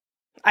rising.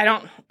 I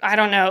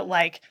don't know,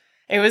 like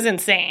it was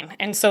insane.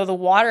 And so the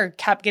water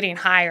kept getting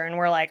higher and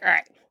we're like, all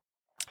right,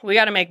 we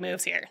got to make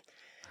moves here.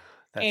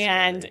 That's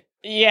and scary.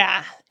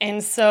 Yeah.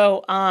 And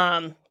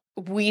so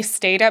we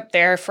stayed up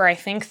there for I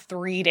think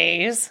 3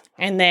 days.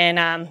 And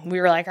then we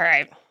were like, all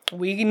right,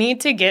 we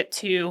need to get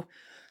to,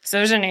 so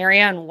there's an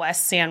area in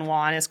West San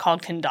Juan, it's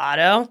called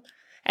Condado.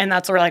 And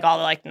that's where like all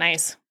the like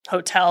nice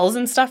hotels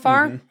and stuff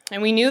are. Mm-hmm.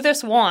 And we knew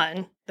this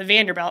one, the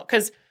Vanderbilt,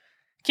 because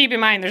keep in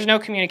mind, there's no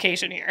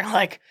communication here.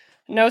 Like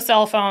no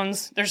cell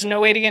phones. There's no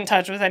way to get in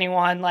touch with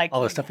anyone. Like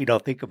all the stuff you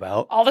don't think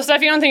about. All the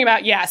stuff you don't think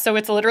about. Yeah. So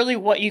it's literally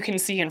what you can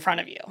see in front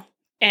of you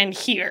and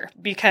hear,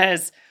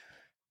 because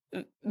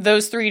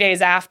those 3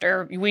 days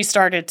after we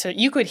started to,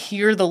 you could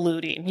hear the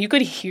looting. You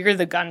could hear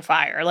the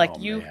gunfire. Like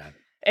man.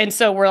 And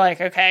so we're like,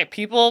 okay,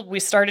 we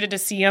started to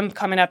see them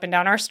coming up and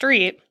down our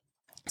street.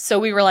 So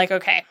we were like,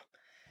 okay,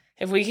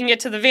 if we can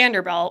get to the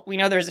Vanderbilt, we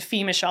know there's a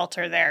FEMA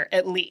shelter there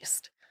at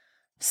least.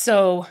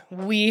 So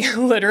we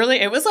literally,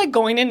 it was like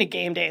going into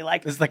game day.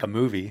 Like this is like a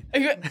movie.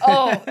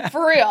 Oh,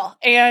 for real.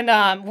 And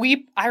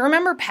I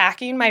remember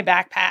packing my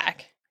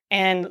backpack,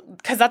 and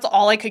because that's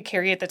all I could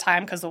carry at the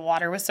time because the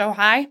water was so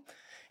high.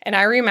 And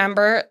I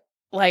remember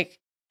like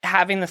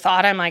having the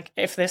thought, I'm like,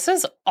 if this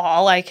is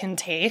all I can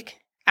take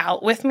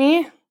out with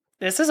me,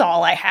 this is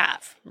all I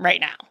have right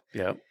now.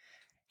 Yep.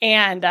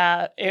 And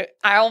I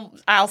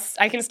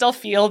can still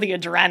feel the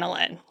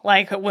adrenaline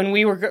like when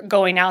we were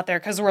going out there,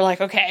 because we're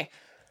like, okay,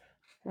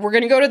 we're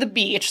going to go to the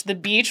beach. The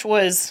beach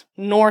was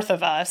north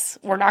of us.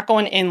 We're not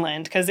going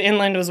inland because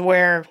inland was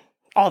where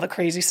all the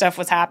crazy stuff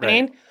was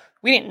happening. Right.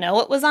 We didn't know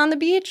it was on the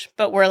beach,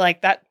 but we're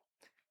like, that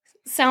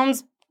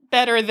sounds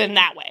better than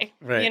that way,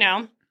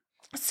 right.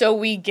 So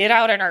we get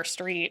out in our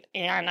street,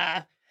 and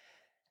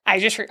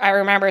I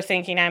remember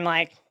thinking, I'm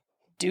like,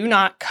 do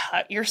not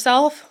cut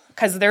yourself,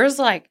 because there's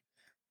like,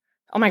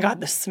 oh my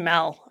God, the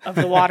smell of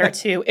the water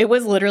too. It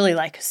was literally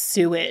like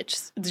sewage,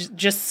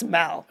 just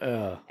smell.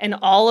 And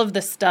all of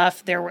the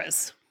stuff, there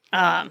was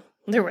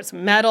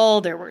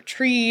metal, there were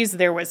trees,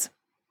 there was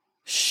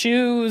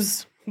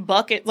shoes,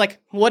 bucket, like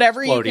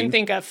whatever floating. You can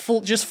think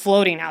of, just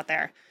floating out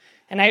there.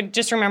 And I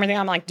just remember thinking,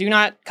 I'm like, do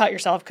not cut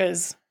yourself,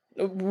 because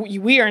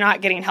we are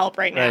not getting help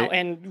right now,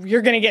 and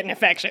you're going to get an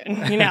infection,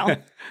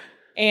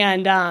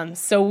 And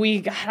so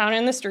we got out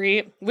in the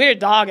street. We had a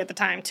dog at the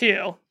time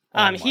too.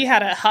 He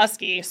had a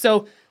husky.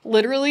 So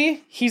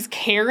literally he's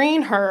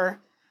carrying her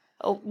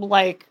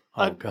like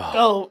a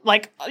goat,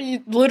 like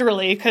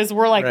literally, because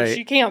we're like,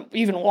 she can't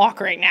even walk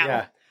right now.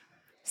 Yeah.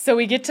 So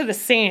we get to the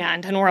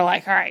sand and we're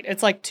like, all right,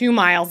 it's like 2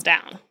 miles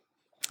down.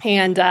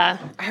 And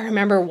I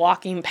remember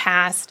walking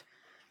past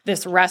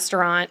this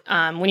restaurant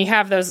when you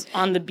have those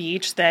on the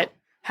beach that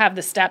have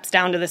the steps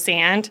down to the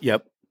sand.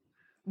 Yep.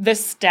 The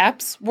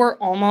steps were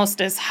almost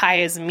as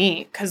high as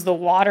me because the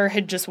water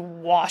had just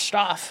washed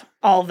off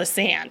all the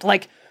sand.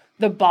 Like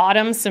the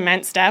bottom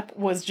cement step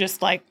was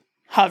just like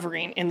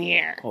hovering in the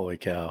air. Holy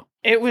cow.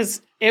 It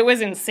was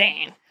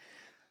insane.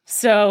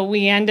 So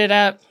we ended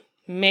up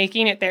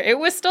making it there. It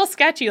was still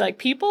sketchy. Like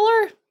people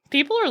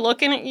are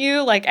looking at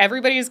you, like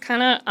everybody's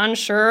kind of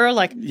unsure,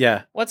 like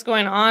what's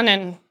going on.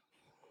 And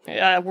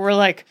we're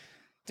like,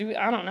 dude,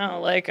 I don't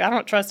know. Like, I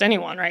don't trust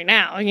anyone right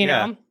now, you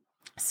know?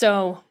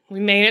 So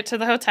we made it to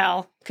the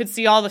hotel, could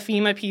see all the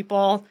FEMA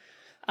people.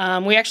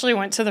 We actually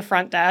went to the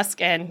front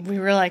desk and we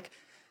were like,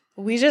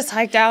 we just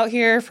hiked out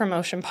here from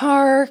Ocean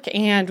Park.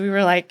 And we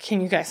were like,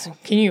 can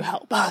you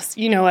help us?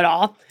 You know it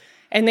all.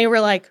 And they were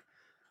like,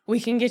 we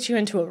can get you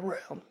into a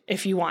room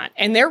if you want.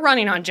 And they're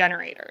running on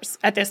generators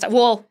at this time.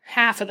 Well,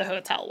 half of the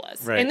hotel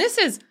was. Right. And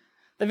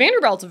the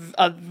Vanderbilt's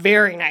a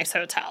very nice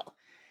hotel.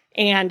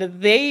 And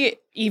they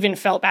even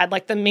felt bad.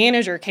 Like the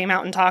manager came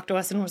out and talked to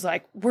us and was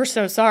like, we're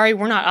so sorry.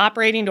 We're not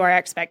operating to our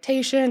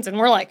expectations. And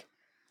we're like,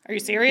 are you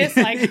serious?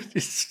 Like,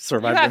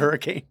 survived the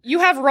hurricane. You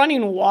have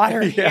running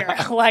water here.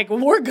 Like,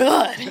 we're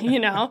good, you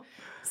know?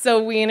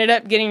 So we ended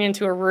up getting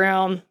into a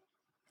room.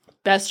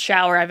 Best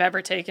shower I've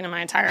ever taken in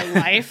my entire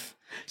life.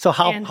 So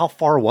how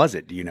far was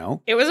it? Do you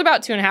know? It was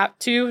about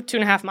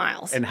 2.5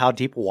 miles. And how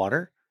deep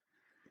water?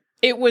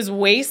 It was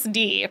waist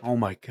deep. Oh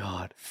my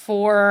God.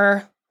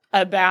 For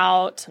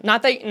about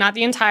not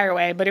the entire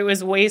way, but it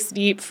was waist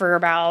deep for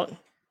about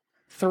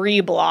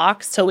 3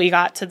 blocks till we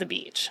got to the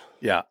beach.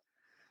 Yeah.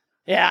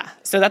 Yeah.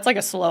 So that's like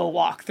a slow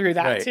walk through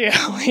that too.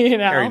 You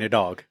know, carrying a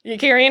dog. You're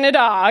carrying a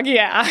dog.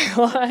 Yeah.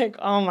 Like,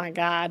 oh my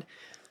God.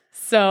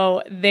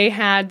 So they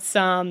had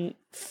some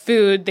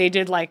food. They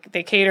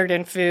catered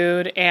in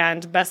food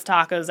and best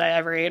tacos I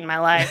ever ate in my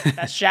life.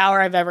 Best shower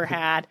I've ever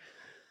had.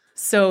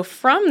 So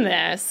from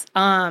this,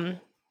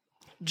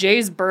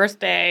 Jay's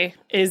birthday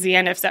is the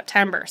end of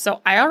September.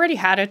 So I already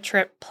had a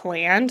trip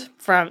planned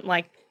from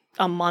like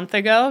a month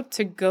ago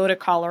to go to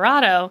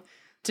Colorado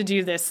to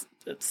do this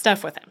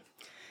stuff with him.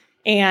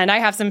 And I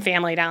have some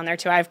family down there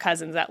too. I have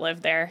cousins that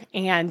live there.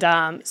 And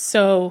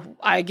so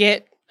I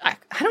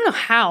don't know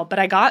how, but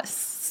I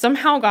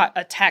somehow got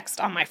a text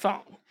on my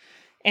phone.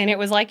 And it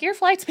was like, your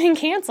flight's been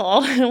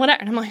canceled. And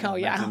I'm like, oh,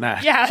 yeah.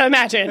 Imagine. Yeah,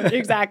 imagine.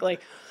 Exactly.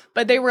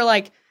 But they were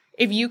like,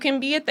 if you can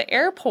be at the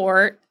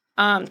airport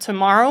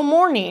tomorrow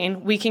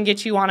morning, we can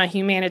get you on a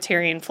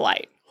humanitarian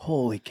flight.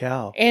 Holy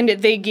cow. And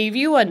they gave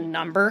you a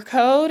number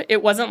code.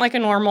 It wasn't like a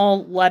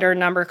normal letter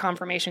number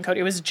confirmation code.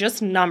 It was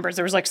just numbers.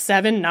 There was like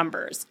 7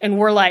 numbers. And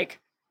we're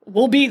like,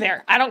 we'll be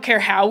there. I don't care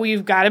how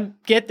we've got to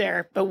get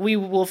there, but we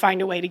will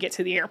find a way to get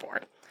to the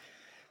airport.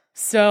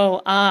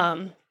 So,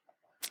 and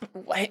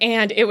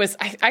it was,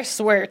 I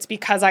swear it's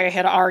because I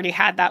had already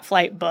had that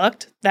flight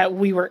booked that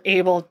we were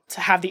able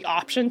to have the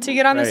option to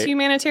get on this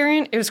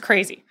humanitarian. It was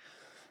crazy.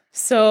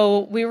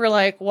 So we were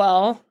like,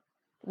 well,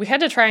 we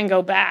had to try and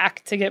go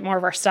back to get more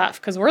of our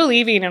stuff because we're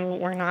leaving and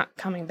we're not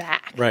coming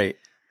back. Right.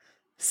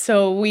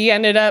 So we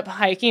ended up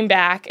hiking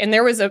back, and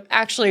there was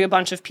actually a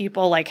bunch of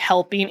people like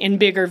helping in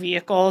bigger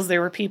vehicles. There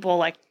were people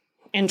like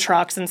in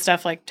trucks and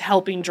stuff like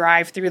helping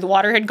drive through. The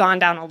water had gone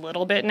down a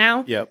little bit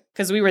now. Yep.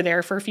 Because we were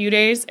there for a few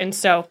days. And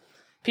so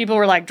people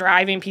were like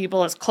driving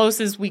people as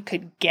close as we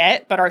could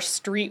get, but our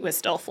street was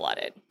still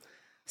flooded.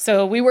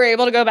 So we were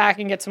able to go back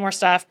and get some more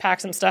stuff,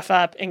 pack some stuff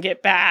up and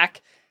get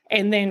back.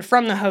 And then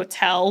from the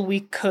hotel, we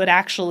could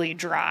actually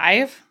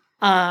drive.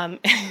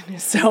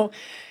 So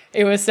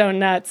it was so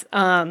nuts.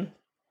 So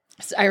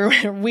I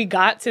remember we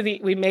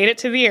made it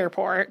to the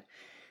airport,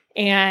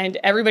 and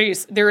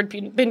there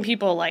had been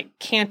people like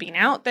camping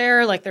out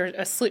there, like they're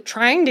asleep,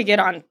 trying to get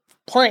on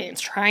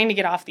planes, trying to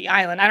get off the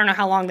island. I don't know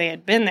how long they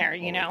had been there,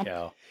 you know?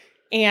 Cow.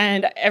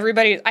 And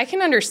I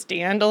can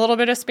understand a little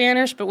bit of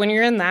Spanish, but when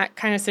you're in that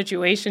kind of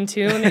situation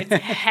too, and it's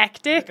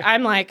hectic,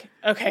 I'm like,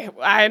 okay,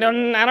 I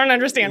don't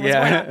understand what's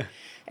going on.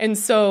 And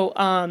so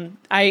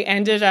I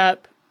ended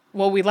up,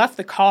 we left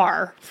the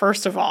car,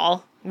 first of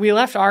all. We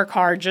left our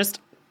car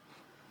just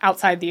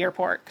outside the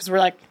airport because we're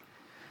like,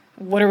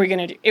 what are we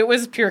going to do? It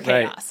was pure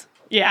chaos.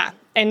 Right. Yeah.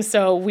 And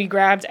so we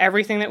grabbed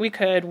everything that we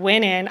could,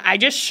 went in. I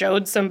just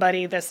showed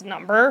somebody this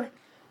number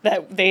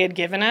that they had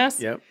given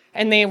us. Yep.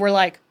 And they were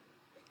like,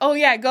 oh,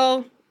 yeah,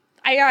 go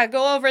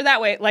over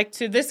that way, like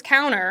to this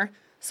counter.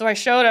 So I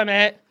showed them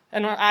it.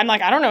 And I'm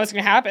like, I don't know what's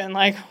going to happen.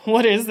 Like,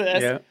 what is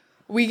this? Yeah.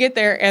 We get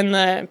there, and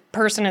the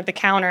person at the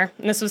counter,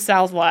 and this was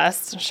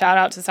Southwest, shout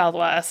out to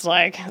Southwest,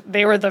 like,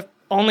 they were the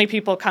only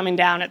people coming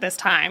down at this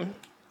time.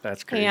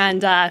 That's crazy.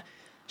 And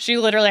she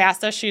literally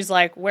asked us, she's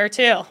like, where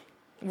to?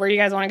 Where do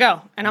you guys want to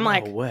go? And I'm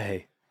like, no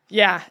way.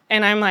 Yeah.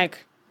 And I'm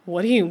like,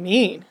 what do you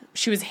mean?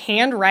 She was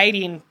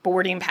handwriting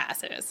boarding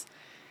passes.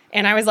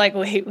 And I was like,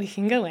 wait, we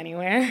can go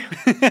anywhere.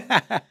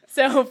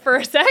 So for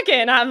a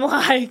second, I'm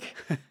like,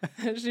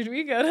 should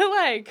we go to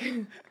like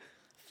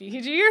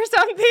Fiji or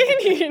something?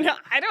 You know,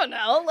 I don't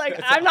know. Like,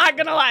 I'm not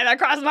going to lie. That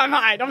crossed my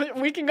mind.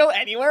 We can go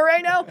anywhere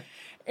right now.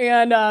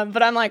 And,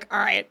 but I'm like, all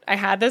right, I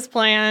had this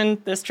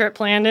trip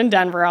planned in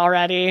Denver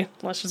already.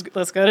 Let's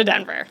go to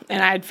Denver.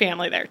 And I had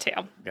family there too.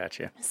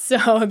 Gotcha.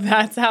 So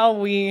that's how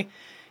we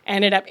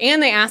ended up.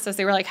 And they asked us,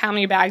 they were like, how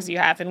many bags do you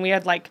have? And we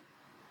had like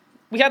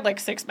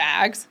 6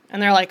 bags.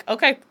 And they're like,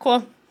 okay,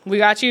 cool. we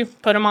got you,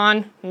 put them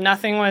on.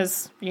 Nothing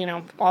was,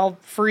 all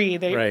free.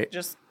 They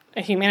just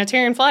a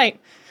humanitarian flight.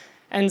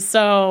 And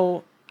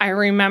so I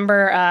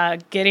remember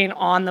getting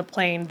on the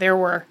plane. There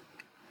were,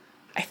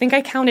 I think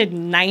I counted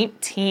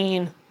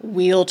 19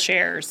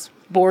 wheelchairs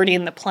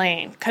boarding the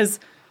plane because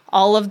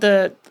all of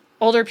the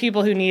older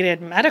people who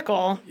needed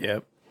medical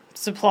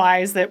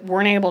supplies that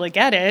weren't able to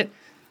get it,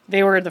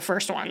 they were the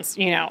first ones,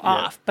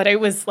 off. But it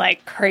was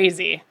like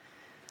crazy.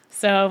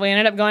 So we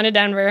ended up going to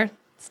Denver,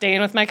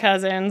 staying with my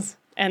cousins,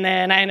 and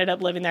then I ended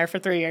up living there for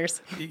 3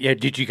 years. Yeah,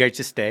 did you guys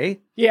just stay?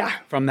 Yeah.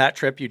 From that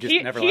trip, you just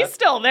never left? He's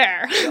still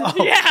there. Oh.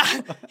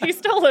 Yeah, he's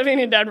still living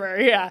in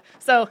Denver, yeah.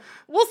 So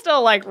we'll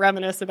still,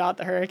 reminisce about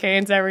the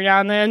hurricanes every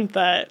now and then,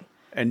 but...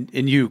 And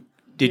you,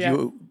 did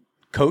you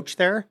coach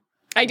there?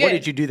 I did. What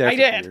did you do there for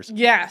 3 years?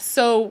 Yeah.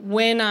 So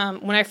when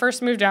I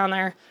first moved down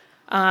there,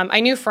 I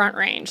knew Front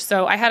Range.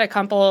 So I had a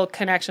couple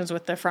connections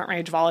with the Front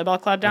Range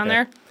Volleyball Club down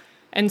there.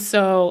 And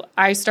so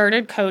I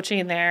started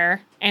coaching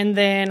there. And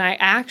then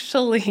I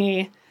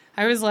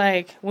was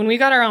like, when we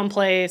got our own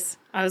place,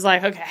 I was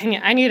like, okay,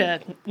 I need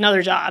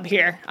another job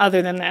here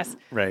other than this.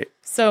 Right.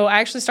 So I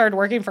actually started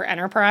working for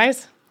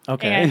Enterprise.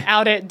 Okay. And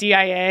out at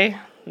DIA,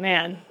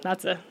 man,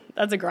 that's a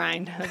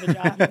grind of a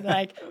job,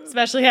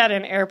 especially at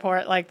an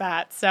airport like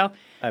that. So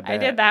I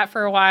did that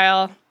for a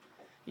while.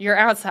 You're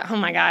outside. Oh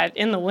my God.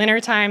 In the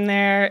wintertime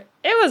there,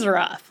 it was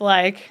rough.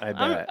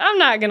 I'm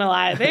not going to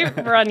lie. They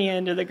run you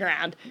into the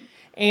ground.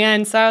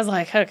 And so I was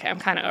like, okay, I'm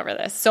kind of over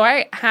this. So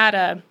I had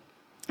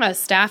a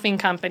staffing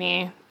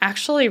company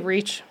actually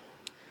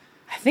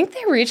I think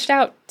they reached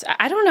out.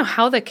 I don't know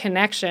how the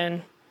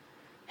connection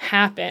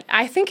happened.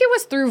 I think it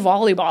was through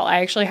volleyball.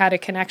 I actually had a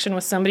connection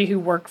with somebody who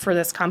worked for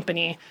this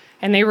company,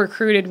 and they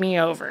recruited me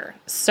over.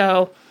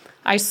 So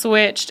I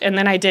switched, and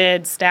then I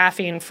did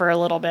staffing for a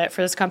little bit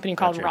for this company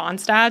called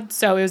Ronstad.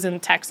 So it was in the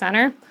tech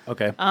center.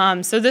 Okay.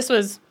 So this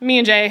was, me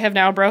and Jay have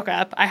now broke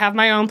up. I have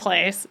my own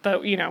place,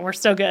 but, we're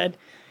still good.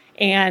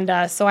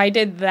 And so I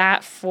did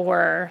that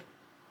for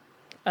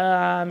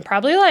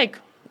probably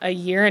a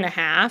year and a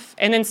half,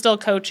 and then still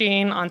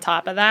coaching on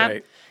top of that.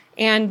 Right.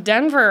 And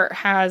Denver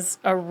has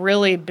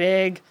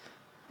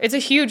it's a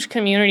huge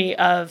community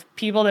of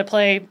people that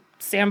play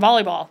sand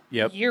volleyball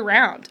year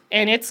round,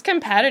 and it's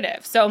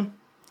competitive. So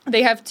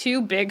they have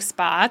 2 big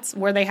spots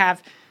where they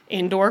have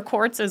indoor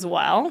courts as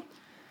well.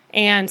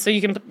 And so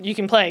you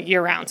can play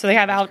year round. So they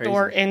have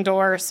outdoor,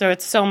 indoor, so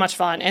it's so much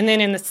fun. And then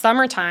in the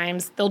summer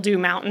times, they'll do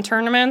mountain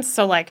tournaments.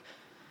 So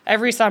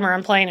every summer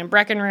I'm playing in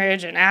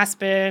Breckenridge and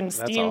Aspen,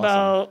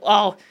 Steamboat.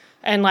 Awesome. Oh,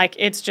 and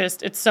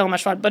it's so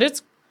much fun. But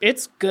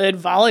it's good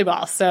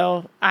volleyball.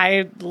 So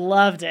I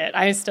loved it.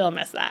 I still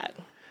miss that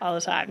all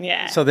the time.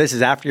 Yeah. So this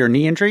is after your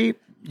knee injury?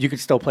 You could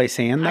still play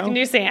sand though? I can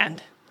do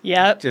sand.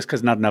 Yep. Just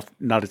because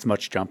not as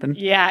much jumping.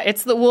 Yeah,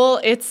 it's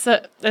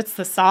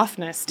the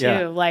softness too.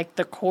 Yeah.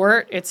 The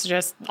court, it's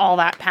just all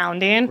that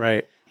pounding.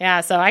 Right.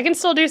 Yeah, so I can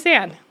still do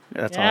sand.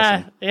 That's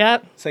awesome.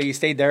 Yep. So you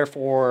stayed there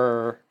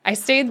for... I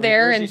stayed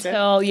there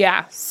until,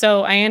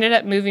 so I ended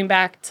up moving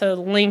back to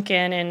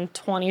Lincoln in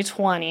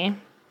 2020,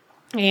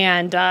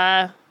 and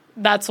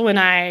that's when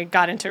I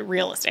got into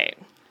real estate.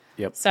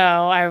 Yep. So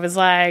I was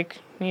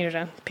needed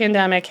a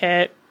pandemic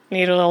hit,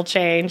 needed a little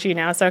change,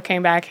 so I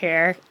came back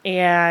here,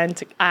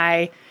 and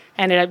I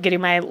ended up getting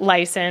my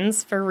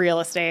license for real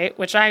estate,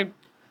 which I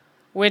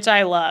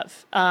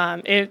love.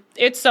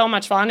 It's so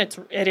much fun.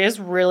 It is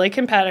really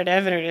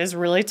competitive, and it is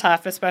really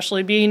tough,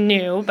 especially being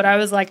new. But I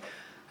was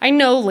I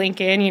know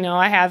Lincoln,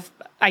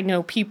 I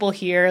know people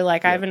here. I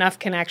have enough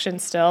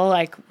connections still.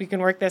 We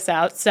can work this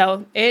out.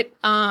 So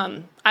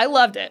I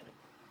loved it.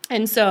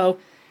 And so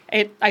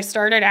I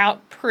started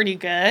out pretty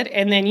good,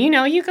 and then,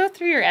 you go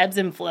through your ebbs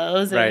and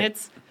flows, and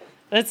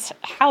that's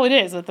how it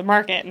is with the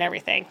market and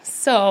everything.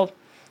 So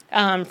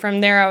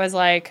from there, I was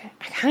I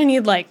kind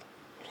of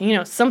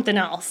need something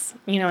else,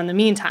 in the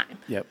meantime.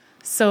 Yep.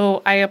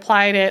 So I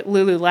applied at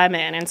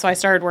Lululemon, and so I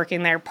started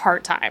working there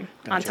part-time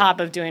on top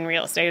of doing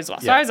real estate as well.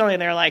 Yep. So I was only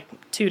there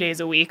 2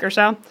 days a week or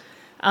so.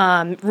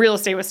 Real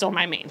estate was still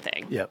my main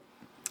thing. Yep.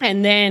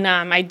 And then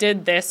I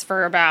did this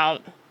for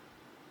about,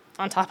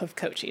 on top of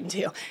coaching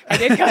too. I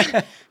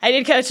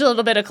did coach a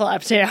little bit of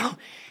club too.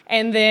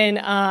 And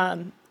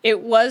then it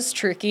was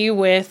tricky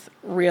with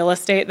real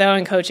estate though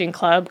and coaching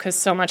club because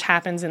so much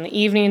happens in the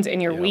evenings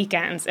and your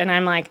weekends. And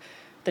I'm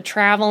the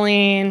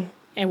traveling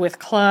and with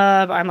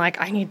club, I'm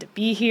I need to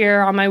be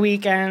here on my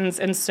weekends.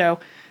 And so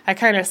I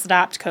kind of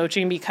stopped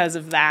coaching because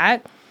of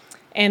that.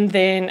 And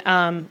then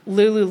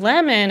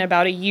Lululemon,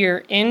 about a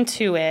year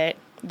into it,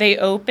 they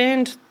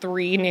opened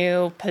 3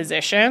 new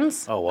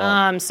positions. Oh,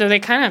 wow. So they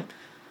kind of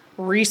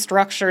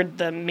restructured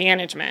the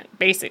management,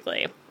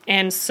 basically.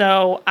 And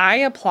so I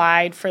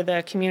applied for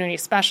the community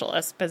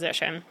specialist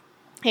position.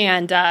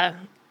 And I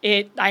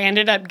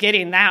ended up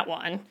getting that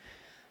one.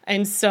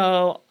 And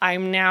so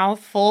I'm now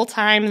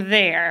full-time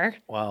there.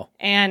 Wow.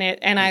 And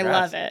I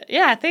love it.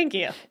 Yeah, thank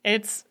you.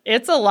 It's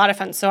a lot of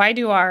fun. So I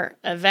do our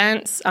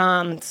events.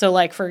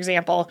 So for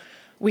example,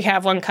 we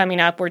have one coming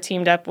up. We're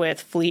teamed up with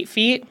Fleet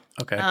Feet.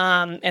 Okay.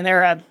 And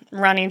they're a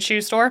running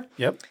shoe store.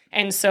 Yep.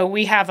 And so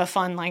we have a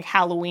fun like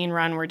Halloween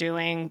run we're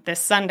doing this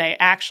Sunday,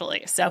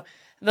 actually. So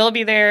they'll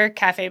be there.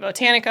 Cafe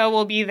Botanica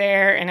will be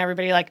there, and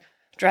everybody like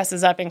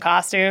dresses up in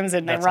costumes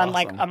and then run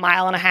like a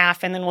mile and a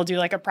half, and then we'll do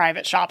like a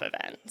private shop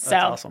event. So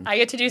awesome. I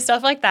get to do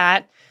stuff like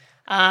that.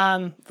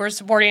 We're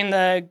supporting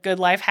the Good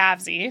Life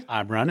Halvesy.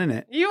 I'm running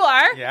it. You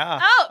are? Yeah.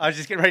 Oh. I was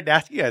just getting ready to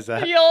ask you guys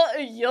that.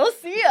 You'll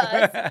see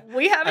us.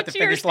 We have a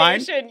cheer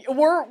station.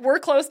 We're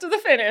close to the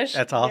finish.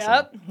 That's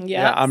awesome. Yep.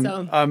 Yeah.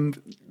 I'm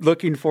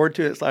looking forward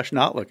to it /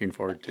 not looking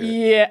forward to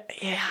it.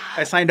 Yeah.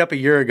 I signed up a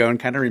year ago and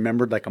kind of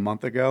remembered like a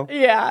month ago.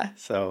 Yeah.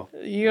 So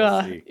you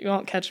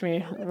won't catch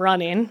me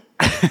running.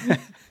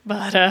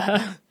 But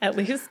at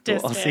least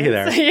distance. I'll see you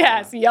there.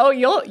 Yes.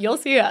 You'll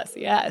see us.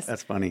 Yes.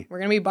 That's funny. We're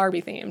gonna be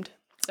Barbie themed.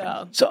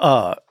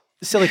 So,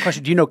 silly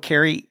question. Do you know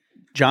Carrie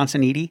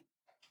Johnson-Edie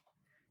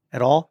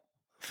at all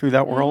through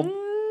that world?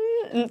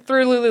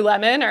 Through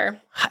Lululemon or?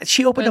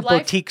 She opened a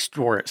boutique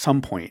store at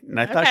some point,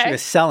 and I thought she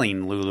was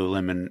selling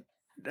Lululemon.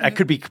 I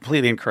could be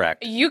completely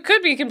incorrect. You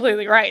could be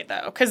completely right,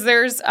 though, because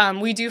there's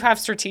we do have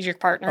strategic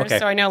partners. Okay.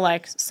 So I know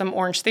like some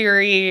Orange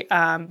Theory,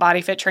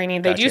 Body Fit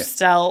Training. They do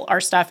sell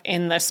our stuff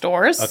in the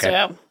stores. Okay.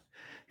 So.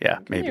 Yeah,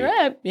 maybe. You're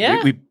right.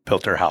 Yeah. We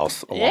built her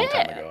house a long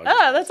time ago.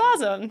 Oh, that's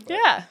awesome. But,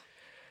 yeah.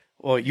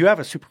 Well, you have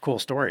a super cool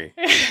story.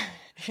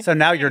 So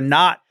now you're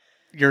not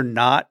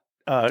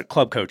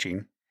club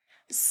coaching.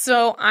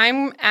 So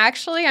I'm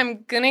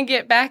gonna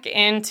get back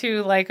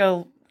into like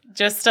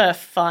just a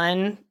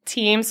fun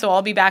team. So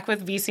I'll be back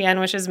with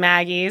VCN, which is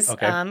Maggie's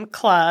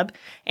club,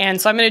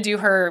 and so I'm gonna do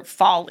her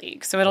fall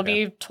league. So it'll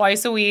be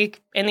twice a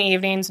week in the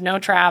evenings, no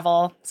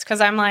travel. It's because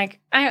I'm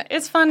like,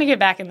 it's fun to get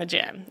back in the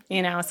gym,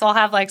 So I'll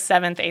have like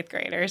 7th, 8th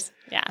graders.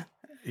 Yeah.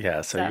 Yeah.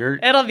 So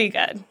it'll be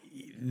good.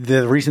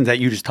 The reasons that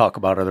you just talk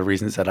about are the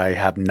reasons that I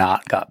have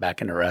not got back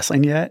into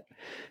wrestling yet,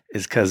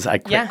 is because I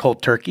quit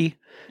cold turkey.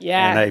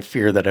 Yeah. And I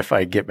fear that if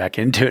I get back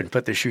into it and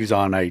put the shoes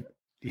on, I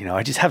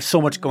just have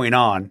so much going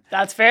on.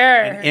 That's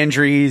fair. And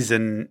injuries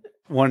and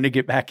wanting to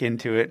get back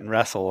into it and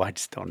wrestle. I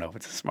just don't know if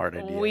it's a smart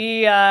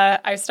idea.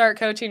 I start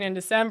coaching in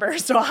December,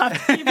 so I'll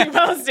have to keep you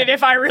posted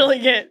if I really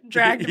get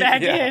dragged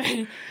back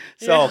in.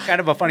 So kind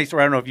of a funny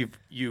story. I don't know if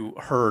you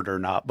heard or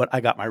not, but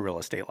I got my real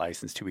estate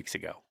license 2 weeks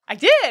ago. I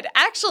did,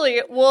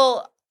 actually.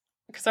 Well,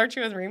 because aren't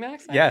you with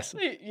Remax? Yes.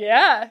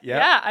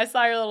 Yeah. I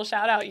saw your little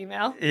shout out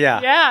email.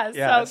 Yeah.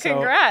 So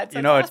congrats.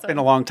 It's awesome. Been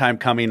a long time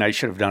coming. I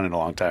should have done it a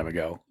long time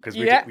ago because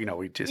we just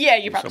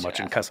do so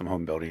much in custom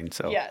home building.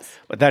 So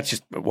but that's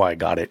just why I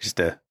got it, just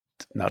to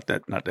not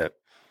to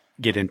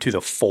get into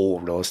the full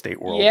real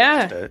estate world.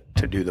 Just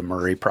to do the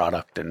Murray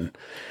product and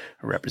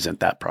represent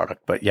that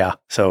product. But yeah.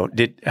 So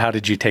how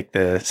did you take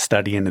the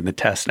studying and the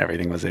test and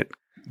everything? Was it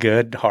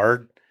good,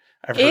 hard?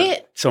 I've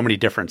heard so many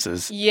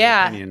differences.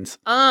 Yeah. In opinions.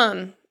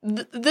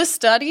 The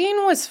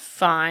studying was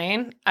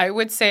fine, I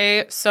would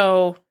say.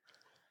 So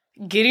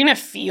getting a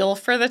feel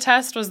for the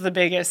test was the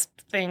biggest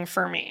thing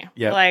for me.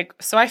 Yep.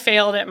 So I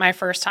failed it my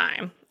first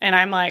time, and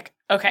I'm like,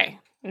 okay,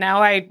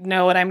 now I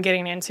know what I'm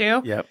getting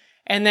into. Yep.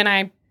 And then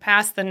I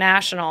passed the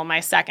national my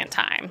second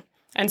time.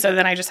 And so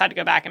then I just had to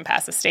go back and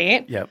pass the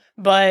state. Yep.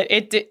 But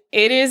it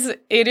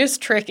is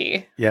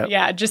tricky. Yep.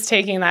 Yeah, just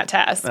taking that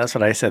test. That's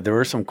what I said. There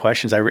were some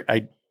questions.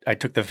 I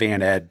took the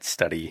Van Ed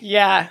study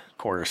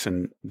course,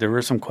 and there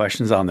were some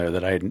questions on there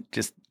that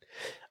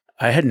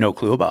I had no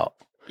clue about.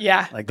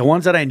 Yeah. Like the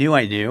ones that I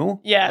knew.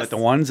 Yes. But the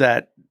ones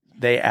that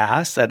they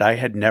asked that I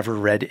had never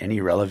read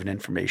any relevant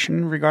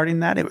information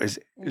regarding that, it was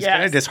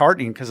kind of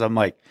disheartening because I'm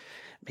like,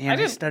 man,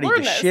 I studied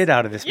the shit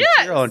out of this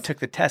material and took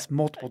the test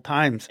multiple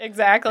times.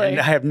 Exactly. And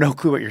I have no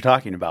clue what you're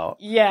talking about.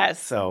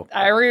 Yes. So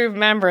I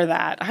remember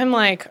that. I'm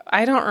like,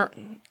 I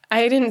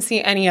didn't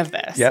see any of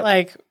this.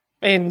 Yep.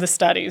 In the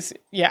studies.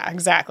 Yeah,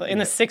 exactly. In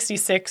the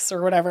 66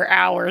 or whatever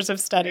hours of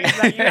studies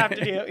that you have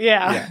to do.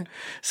 Yeah.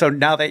 So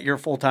now that you're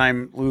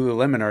full-time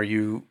Lululemon, are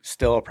you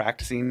still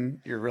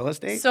practicing your real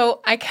estate?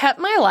 So I kept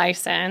my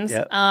license,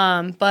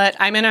 but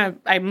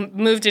I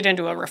moved it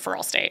into a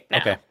referral state now.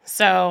 Okay.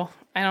 So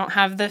I don't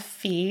have the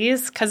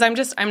fees because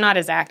I'm not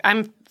as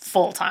I'm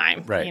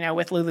full-time,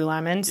 with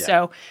Lululemon. Yeah.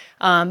 So,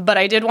 but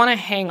I did want to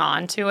hang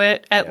on to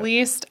it at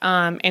least.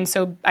 And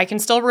so I can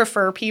still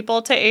refer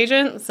people to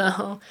agents.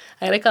 So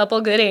I had a couple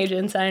good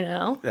agents I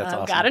know. That's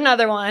awesome. Got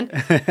another one.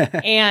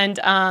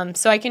 And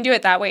so I can do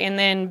it that way. And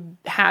then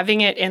having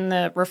it in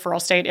the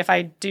referral state, if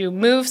I do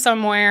move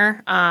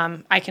somewhere,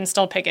 I can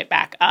still pick it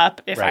back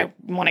up if I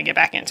want to get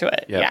back into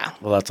it. Yep. Yeah.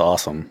 Well, that's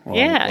awesome. Well,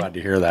 I'm glad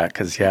to hear that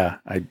because,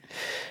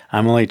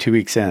 I'm only 2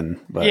 weeks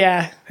in, but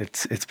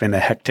it's been a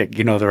hectic,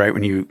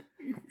 when you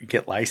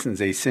get licensed,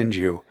 they send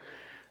you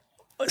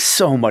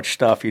so much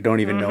stuff. You don't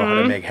even know how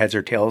to make heads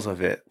or tails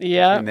of it.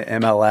 Yeah. And the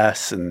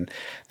MLS and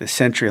the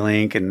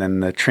CenturyLink and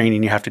then the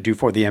training you have to do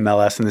for the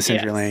MLS and the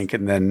CenturyLink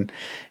and then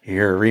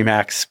your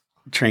Remax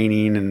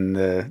training and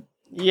the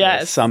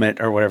summit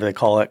or whatever they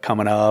call it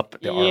coming up,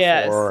 the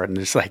R4. And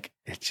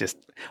it's just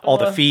all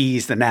the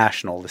fees, the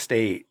national, the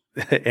state.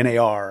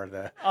 NAR,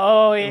 the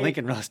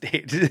Lincoln Real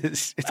Estate.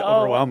 It's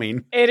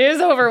overwhelming. It is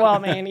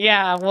overwhelming.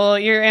 Yeah. Well,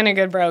 you're in a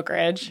good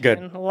brokerage. Good.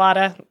 And a lot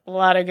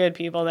of good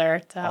people there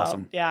to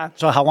help. Yeah.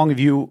 So how long have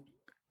you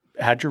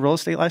had your real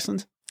estate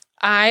license?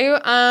 I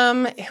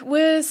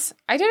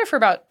did it for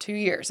about 2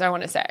 years, I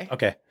want to say.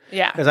 Okay.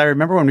 Yeah. Because I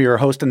remember when we were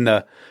hosting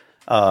the,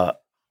 I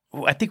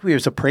think we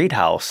was a parade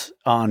house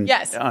on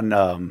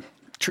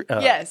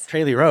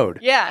Tralee Road.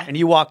 Yeah. And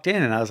you walked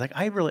in and I was like,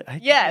 I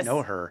didn't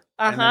know her.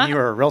 And then you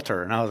were a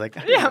realtor. And I was like,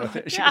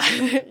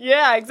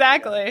 yeah,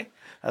 exactly.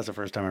 That was the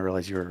first time I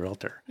realized you were a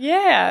realtor.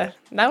 Yeah.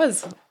 That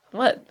was,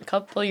 a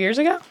couple of years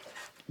ago?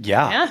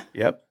 Yeah.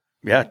 Yep.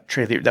 Yeah.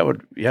 Tralee, that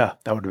would have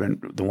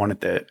been the one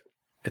at the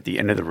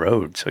end of the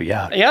road. So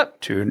yeah.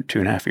 Yep.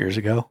 2.5 years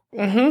ago.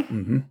 Mm-hmm.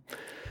 Mm-hmm.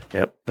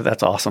 Yep. But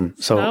that's awesome.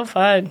 So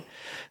fun.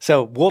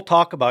 So we'll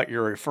talk about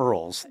your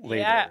referrals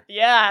later.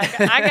 Yeah,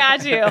 I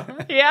got you.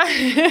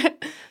 Yeah.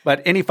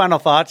 But any final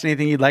thoughts?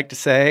 Anything you'd like to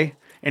say?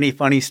 Any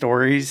funny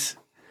stories?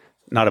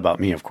 Not about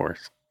me, of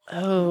course.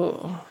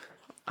 Oh,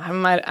 I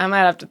might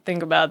have to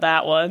think about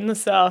that one.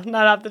 So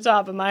not off the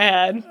top of my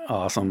head.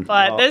 Awesome.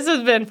 But this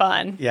has been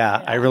fun.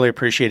 Yeah, I really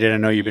appreciate it. I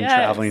know you've been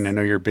traveling. I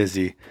know you're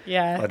busy.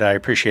 Yeah. But I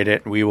appreciate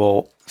it. We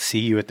will see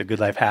you at the Good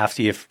Life Half.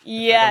 See if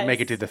I don't make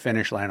it to the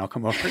finish line, I'll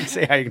come over and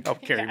say how you can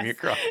help carry me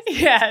across.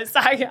 Yes,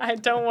 I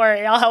don't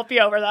worry. I'll help you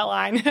over that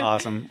line.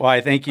 Awesome. Well,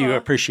 I thank you.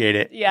 Appreciate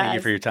it. Yes. Thank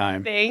you for your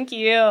time. Thank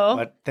you.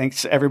 But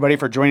thanks everybody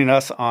for joining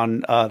us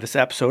on this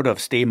episode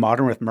of Stay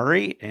Modern with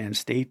Murray, and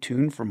stay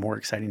tuned for more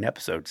exciting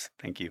episodes.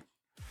 Thank you.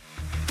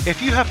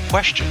 If you have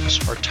questions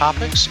or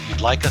topics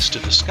you'd like us to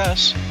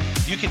discuss,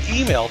 you can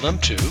email them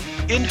to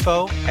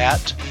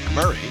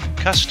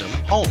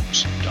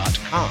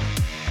info@murraycustomhomes.com.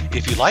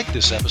 If you like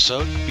this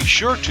episode, be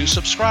sure to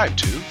subscribe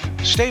to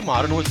Stay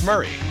Modern with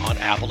Murray on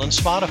Apple and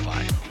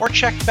Spotify, or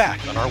check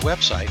back on our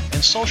website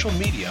and social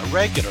media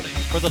regularly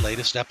for the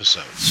latest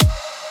episodes.